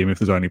has to be him if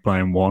there's only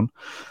playing one.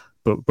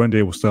 But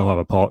Buendia will still have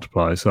a part to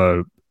play,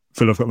 so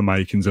Villa have got the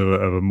makings of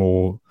a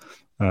more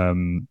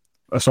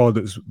a side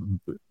that's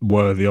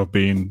worthy of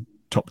being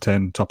top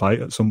 10, top 8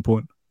 at some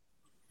point,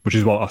 which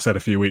is what I said a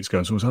few weeks ago.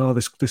 And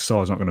someone said, this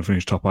side's not going to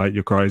finish top 8.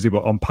 You're crazy.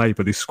 But on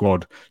paper, this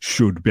squad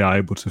should be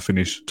able to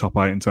finish top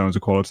 8 in terms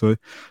of quality. We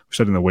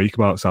said in the week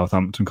about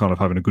Southampton kind of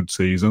having a good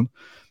season.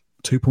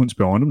 2 points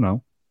behind them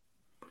now.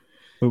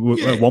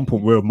 At one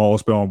point, we were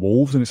miles behind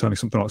Wolves, and it's only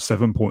something like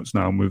 7 points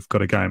now, and we've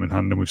got a game in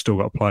hand, and we've still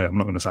got to play. I'm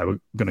not going to say we're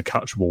going to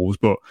catch Wolves,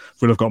 but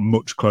we'll have got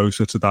much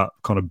closer to that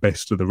kind of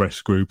best of the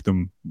rest group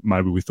than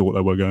maybe we thought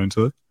they were going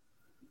to.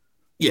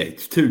 Yeah,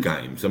 it's 2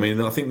 games. I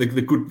mean, I think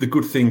the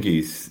good thing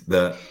is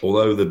that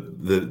although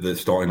the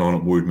starting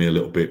lineup worried me a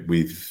little bit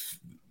with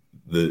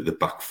the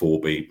back four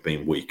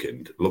being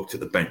weakened, I looked at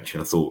the bench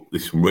and I thought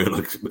there's some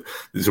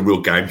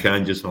real game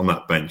changers on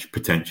that bench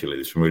potentially.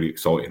 There's some really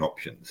exciting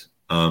options.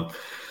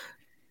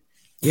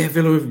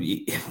 Villa,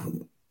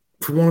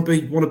 if we want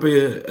to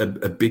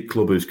be a big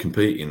club who's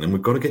competing, then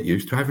we've got to get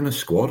used to having a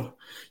squad.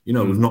 We've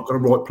not got to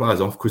write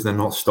players off because they're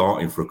not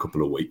starting for a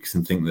couple of weeks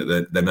and think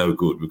that they're no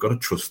good. We've got to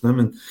trust them.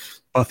 And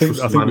I think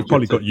we've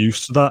probably got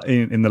used to that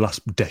in the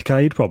last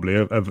decade, probably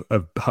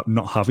of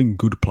not having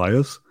good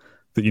players.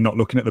 That you're not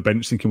looking at the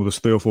bench thinking, well, there's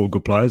 3 or 4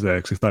 good players there.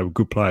 Because if they were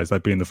good players,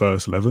 they'd be in the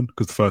first 11.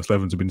 Because the first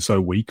 11s have been so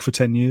weak for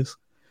 10 years.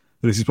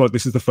 This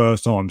is the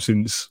first time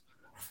since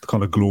the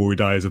kind of glory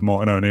days of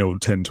Martin O'Neill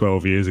 10,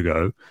 12 years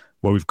ago,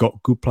 where we've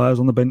got good players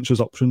on the bench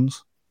as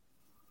options.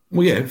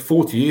 Well, yeah,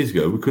 40 years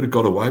ago, we could have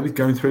got away with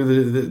going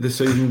through the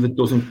season with a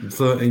dozen,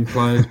 13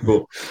 players,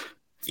 but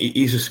it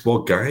is a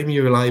squad game.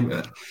 You're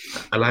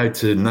allowed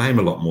to name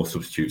a lot more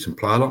substitutes and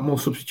play a lot more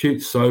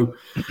substitutes. So,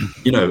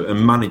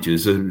 and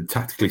managers are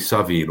tactically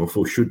savvy enough,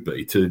 or should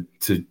be, to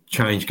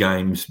change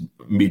games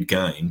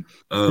mid-game.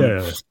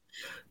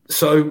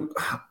 So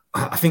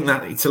I think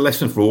that it's a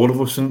lesson for all of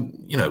us. And,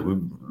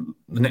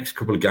 the next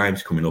couple of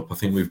games coming up, I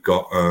think we've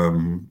got...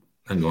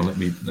 hang on, let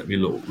me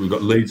look. We've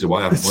got Leeds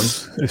away, haven't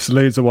we? It's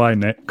Leeds away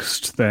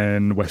next,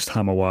 then West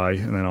Ham away,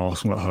 and then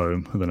Arsenal at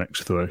home are the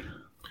next 3.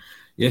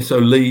 Yeah, so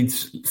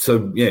Leeds.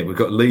 So yeah, we've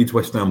got Leeds,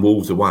 West Ham,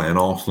 Wolves away, and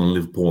Arsenal and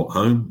Liverpool at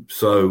home.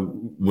 So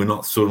we're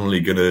not suddenly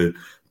going to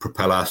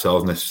propel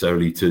ourselves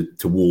necessarily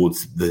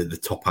towards the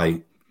top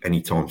 8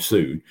 anytime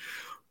soon.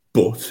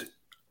 But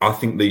I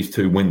think these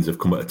 2 wins have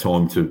come at a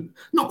time to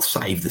not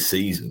save the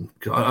season.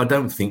 I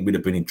don't think we'd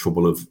have been in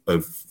trouble of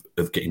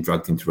getting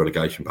dragged into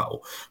relegation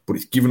battle, but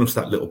it's given us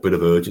that little bit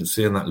of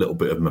urgency and that little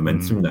bit of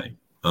momentum now.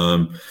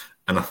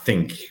 And I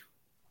think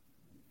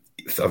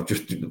I've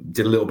just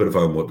did a little bit of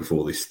homework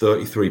before this.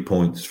 33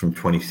 points from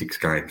 26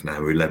 games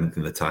now. We're 11th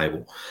in the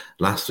table.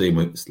 Last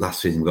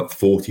season we got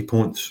 40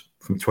 points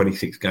from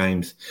 26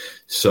 games.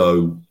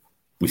 So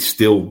we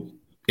still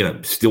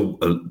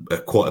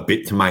quite a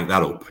bit to make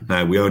that up.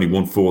 Now, we only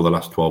won 4 of the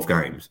last 12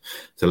 games.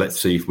 So let's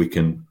see if we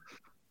can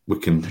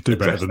do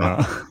better than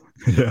that.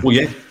 Yeah. Well,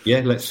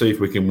 yeah. Let's see if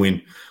we can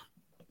win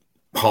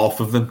half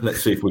of them.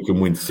 Let's see if we can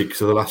win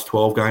 6 of the last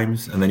 12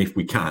 games. And then if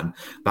we can,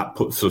 that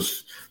puts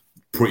us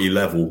pretty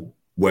level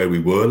where we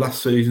were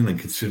last season. And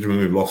considering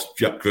we've lost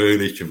Jack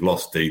Grealish, we've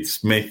lost Dean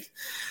Smith,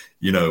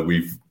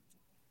 we've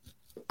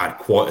had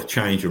quite a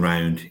change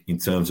around in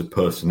terms of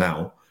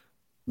personnel.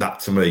 That,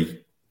 to me,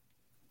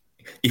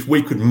 if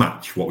we could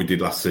match what we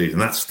did last season,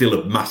 that's still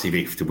a massive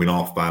if to win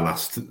half by our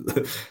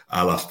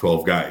last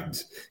 12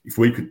 games. If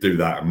we could do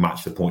that and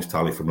match the points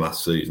tally from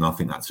last season, I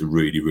think that's a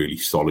really, really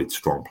solid,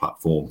 strong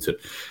platform to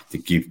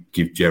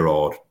give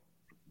Gerrard,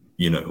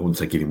 I wouldn't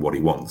say give him what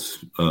he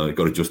wants. Got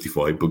to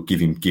justify it, but give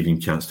him a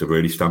chance to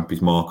really stamp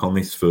his mark on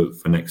this for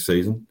next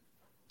season.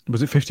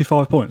 Was it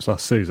 55 points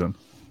last season?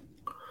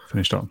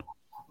 Finished on?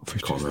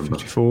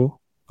 54?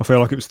 I feel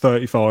like it was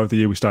 35 the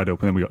year we stayed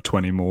up, and then we got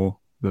 20 more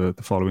the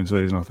following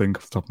season, I think,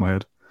 off the top of my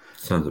head.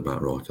 Sounds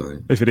about right, I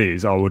think. If it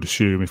is, I would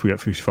assume if we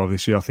get 55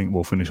 this year, I think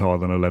we'll finish higher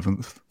than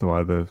 11th, the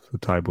way the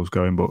table's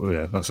going. But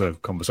yeah, that's a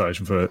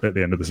conversation for at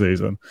the end of the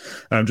season.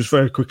 Just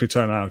very quickly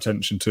turn our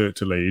attention to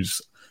Leeds.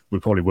 We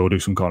probably will do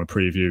some kind of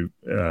preview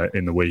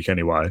in the week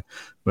anyway,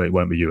 but it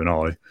won't be you and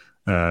I.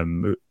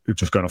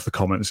 Just going off the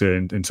comments here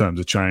in terms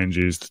of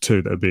changes, the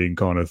 2 that are being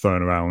kind of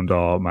thrown around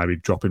are maybe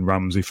dropping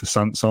Ramsey for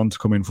Sanson to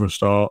come in for a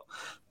start,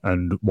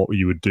 and what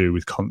you would do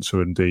with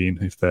Konsa and Dean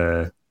if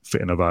they're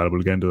fit and available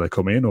again. Do they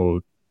come in,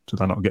 or do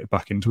they not get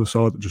back into a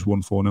side that just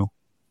won 4-0?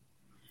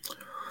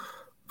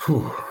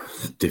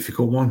 It's a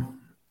difficult one,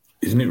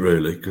 isn't it,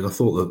 really? Because I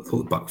thought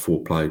the back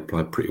 4 played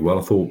pretty well.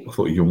 I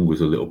thought Young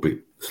was a little bit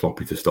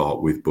sloppy to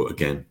start with, but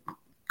again,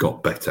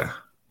 got better.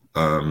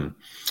 I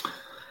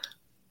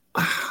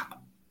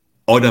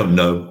don't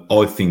know.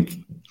 I think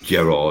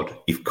Gerrard,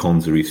 if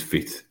Konsa is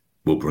fit,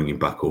 will bring him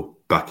back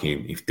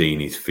in. If Dean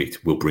is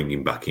fit, we'll bring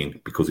him back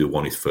in because he'll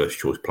want his first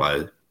choice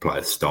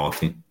players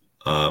starting.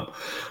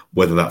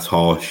 Whether that's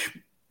harsh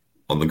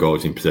on the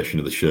guys in possession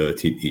of the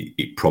shirt,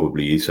 it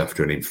probably is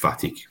after an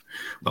emphatic,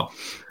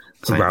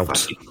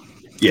 rout.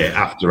 Yeah,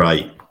 after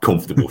a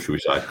comfortable, shall we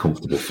say,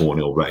 comfortable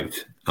 4-0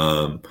 rout.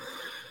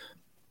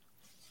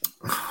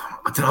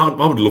 I don't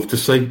know. I would love to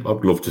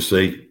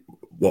see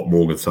what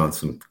Morgan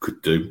Sanson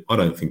could do. I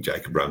don't think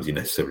Jacob Ramsey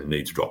necessarily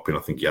needs dropping.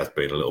 I think he has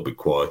been a little bit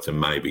quiet, and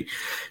maybe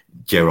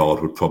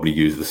Gerrard would probably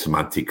use the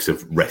semantics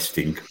of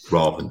resting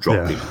rather than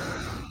dropping.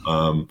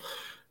 Yeah.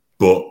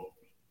 But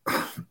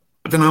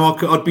I don't know.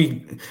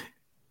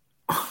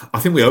 I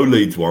think we owe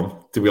Leeds one,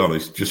 to be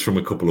honest, just from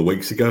a couple of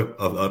weeks ago.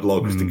 I'd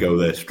like us to go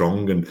there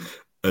strong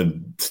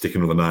and stick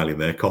another nail in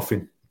their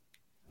coffin,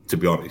 to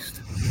be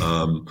honest.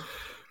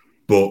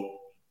 But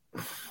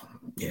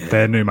yeah,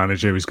 their new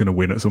manager is going to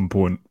win at some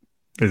point,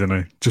 isn't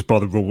he? Just by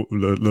the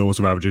laws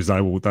of averages,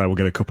 they will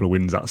get a couple of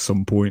wins at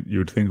some point, you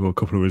would think, or a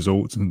couple of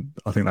results. And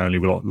I think they only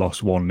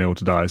lost 1-0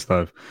 today, so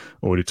they've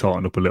already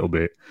tightened up a little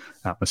bit.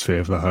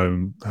 Atmosphere for the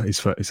home, his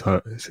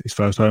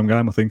first home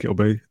game, I think it'll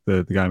be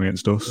the game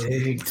against us. Yeah,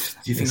 do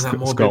you think that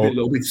might be a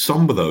little bit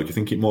somber though? Do you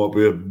think it might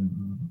be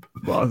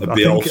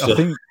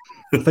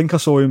I think I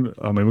saw him.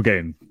 I mean, we're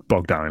getting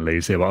bogged down in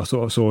Leeds here, but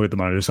I saw the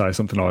manager say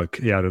something like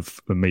he had a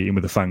meeting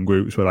with the fan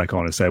groups where they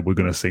kind of said, "We're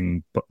going to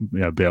sing,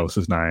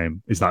 Bielsa's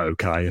name. Is that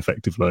okay?"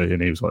 Effectively,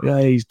 and he was like, "Yeah,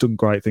 he's done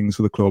great things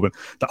for the club." And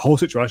that whole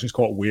situation is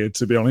quite weird,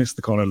 to be honest.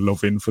 The kind of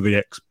loving for the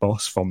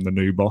ex-boss from the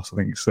new boss, I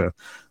think it's a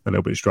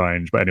little bit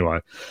strange. But anyway,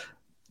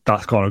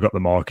 that's kind of got the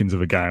markings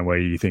of a game where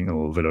you think,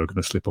 "Oh, Villa are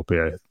going to slip up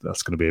here.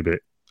 That's going to be a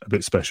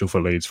bit special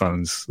for Leeds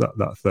fans,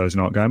 that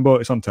Thursday night game." But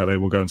it's on telly.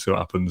 We'll go and see what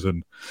happens,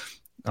 and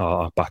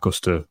back us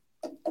to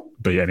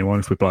beat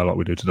anyone if we play like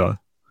we do today.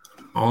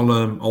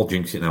 I'll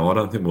jinx it now. I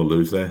don't think we'll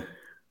lose there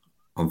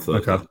on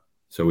Thursday. Okay.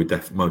 So we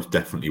most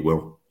definitely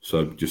will.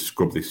 So just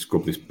scrub this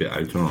bit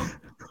out, all right?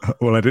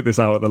 We'll edit this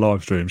out at the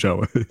live stream, shall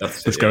we?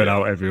 It's going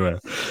out everywhere.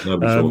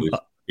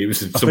 It was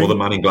some other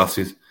man in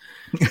glasses.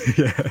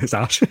 Yeah, it's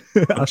Ash.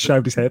 Ash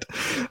shaved his head.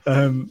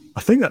 I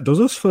think that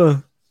does us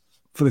for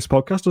this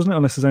podcast, doesn't it?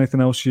 Unless there's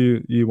anything else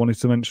you wanted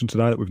to mention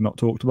today that we've not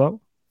talked about.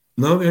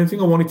 No, the only thing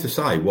I wanted to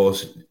say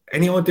was,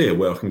 any idea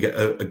where I can get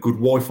a good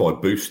Wi-Fi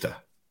booster?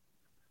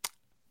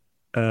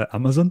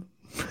 Amazon,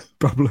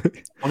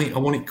 probably. I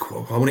want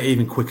it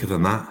even quicker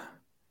than that.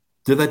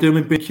 Do they do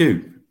them in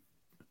BQ?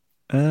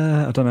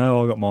 I don't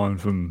know. I got mine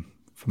from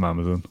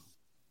Amazon.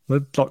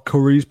 Like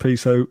Curry's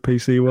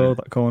PC World,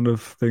 that kind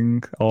of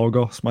thing.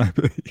 Argos,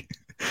 maybe.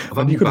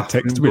 You could have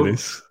texted me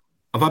this.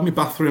 I've had my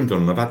bathroom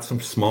done, and I've had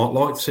some smart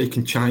lights, so you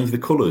can change the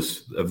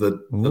colours of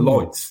the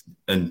lights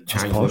and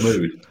change the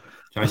mood.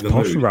 That's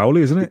posh from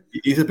Rowley, isn't it?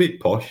 He's a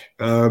bit posh.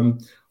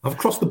 I've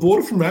crossed the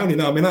border from Rowley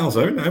now. I'm in our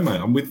zone now, mate.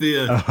 I'm with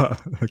the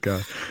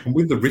I'm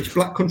with the rich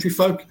black country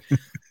folk.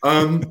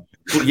 But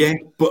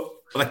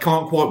I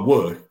can't quite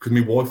work because my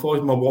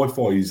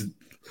Wi-Fi is.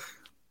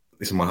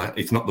 Listen,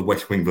 it's not the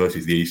West Wing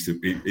versus the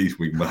East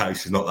Wing. My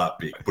house is not that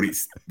big, but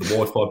it's the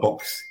Wi-Fi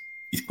box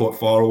is quite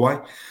far away.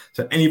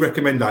 So, any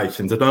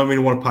recommendations? I don't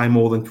really want to pay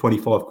more than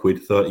 25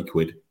 quid, 30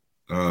 quid.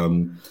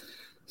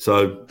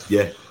 So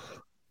yeah.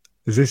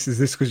 Is this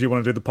because you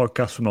want to do the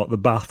podcast from like the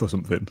bath or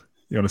something?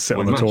 You want to sit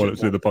on the toilet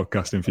to do the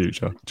podcast in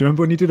future? Do you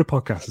remember when you did a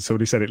podcast and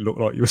somebody said it looked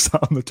like you were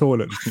sat on the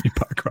toilet in your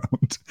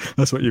background?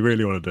 That's what you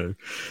really want to do.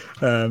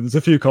 There's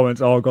a few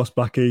comments. Argos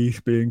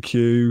Blackheath,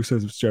 B&Q,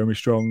 says Jeremy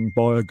Strong.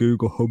 Buy a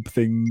Google Hub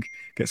thing.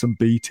 Get some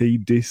BT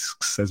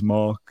discs, says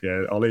Mark.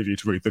 Yeah, I'll leave you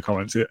to read the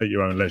comments at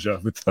your own leisure.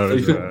 With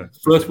those,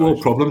 first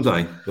world problems,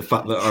 eh? The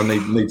fact that I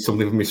need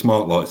something for my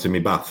smart lights in my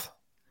bath.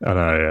 I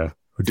know, yeah.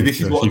 So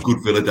this is what a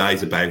good Villa day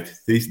is about.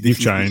 You've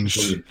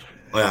changed.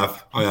 I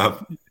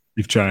have.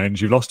 You've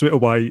changed. You've lost a bit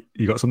of weight.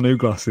 You got some new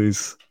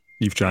glasses.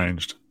 You've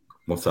changed.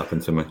 What's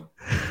happened to me?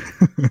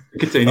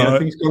 Continue. I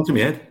think it's gone to my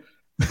head.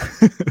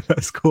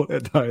 Let's call it a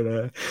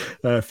day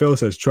there. Phil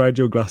says, trade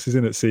your glasses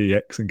in at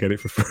CEX and get it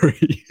for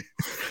free.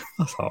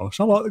 That's harsh.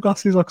 I like the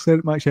glasses. Like I said,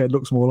 it makes your head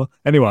look smaller.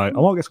 Anyway, I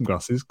might get some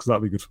glasses because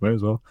that'd be good for me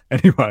as well.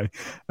 Anyway,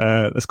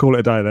 let's call it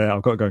a day there.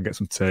 I've got to go and get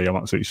some tea. I'm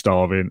absolutely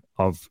starving.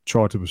 I've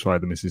tried to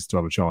persuade the missus to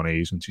have a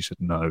Chinese and she said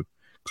no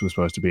because we're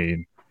supposed to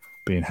be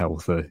being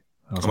healthy.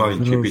 I'm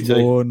having chippy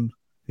tea.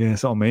 Yeah,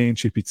 that's what I mean.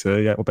 Chippy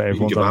tea. Yeah, I bet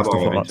everyone's having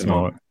stuff like that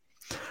tonight.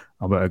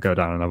 I better go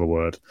down and have a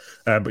word.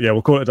 But yeah,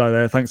 we'll call it a day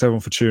there. Thanks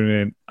everyone for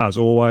tuning in. As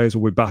always,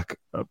 we'll be back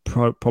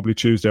probably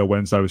Tuesday or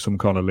Wednesday with some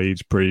kind of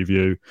Leeds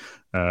preview.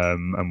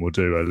 And we'll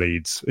do a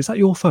Leeds. Is that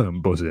your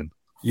phone buzzing?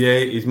 Yeah,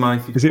 it is,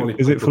 mate. Is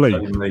it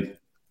Philippe?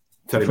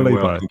 Telling me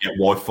where I can get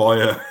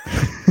Wi-Fi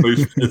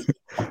boosters.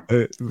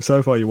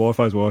 So far, your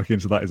Wi-Fi's working,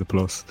 so that is a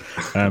plus.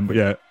 But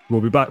yeah, we'll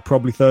be back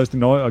probably Thursday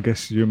night. I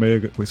guess you and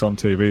me, it's on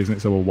TV, isn't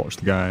it? So we'll watch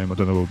the game. I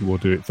don't know, we'll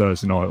do it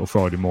Thursday night or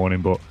Friday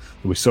morning, but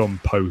there'll be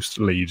some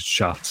post-Leeds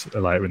chat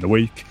later in the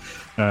week.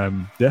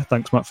 Yeah,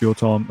 thanks, Matt, for your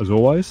time, as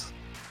always.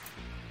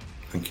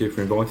 Thank you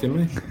for inviting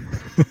me.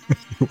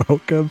 You're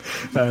welcome.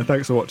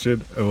 Thanks for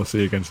watching, and we'll see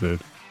you again soon.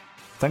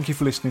 Thank you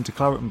for listening to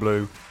Claret and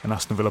Blue, an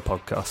Aston Villa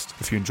podcast.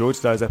 If you enjoyed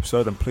today's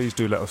episode, then please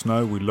do let us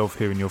know. We love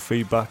hearing your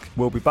feedback.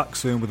 We'll be back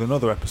soon with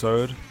another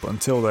episode, but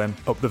until then,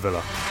 up the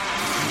Villa.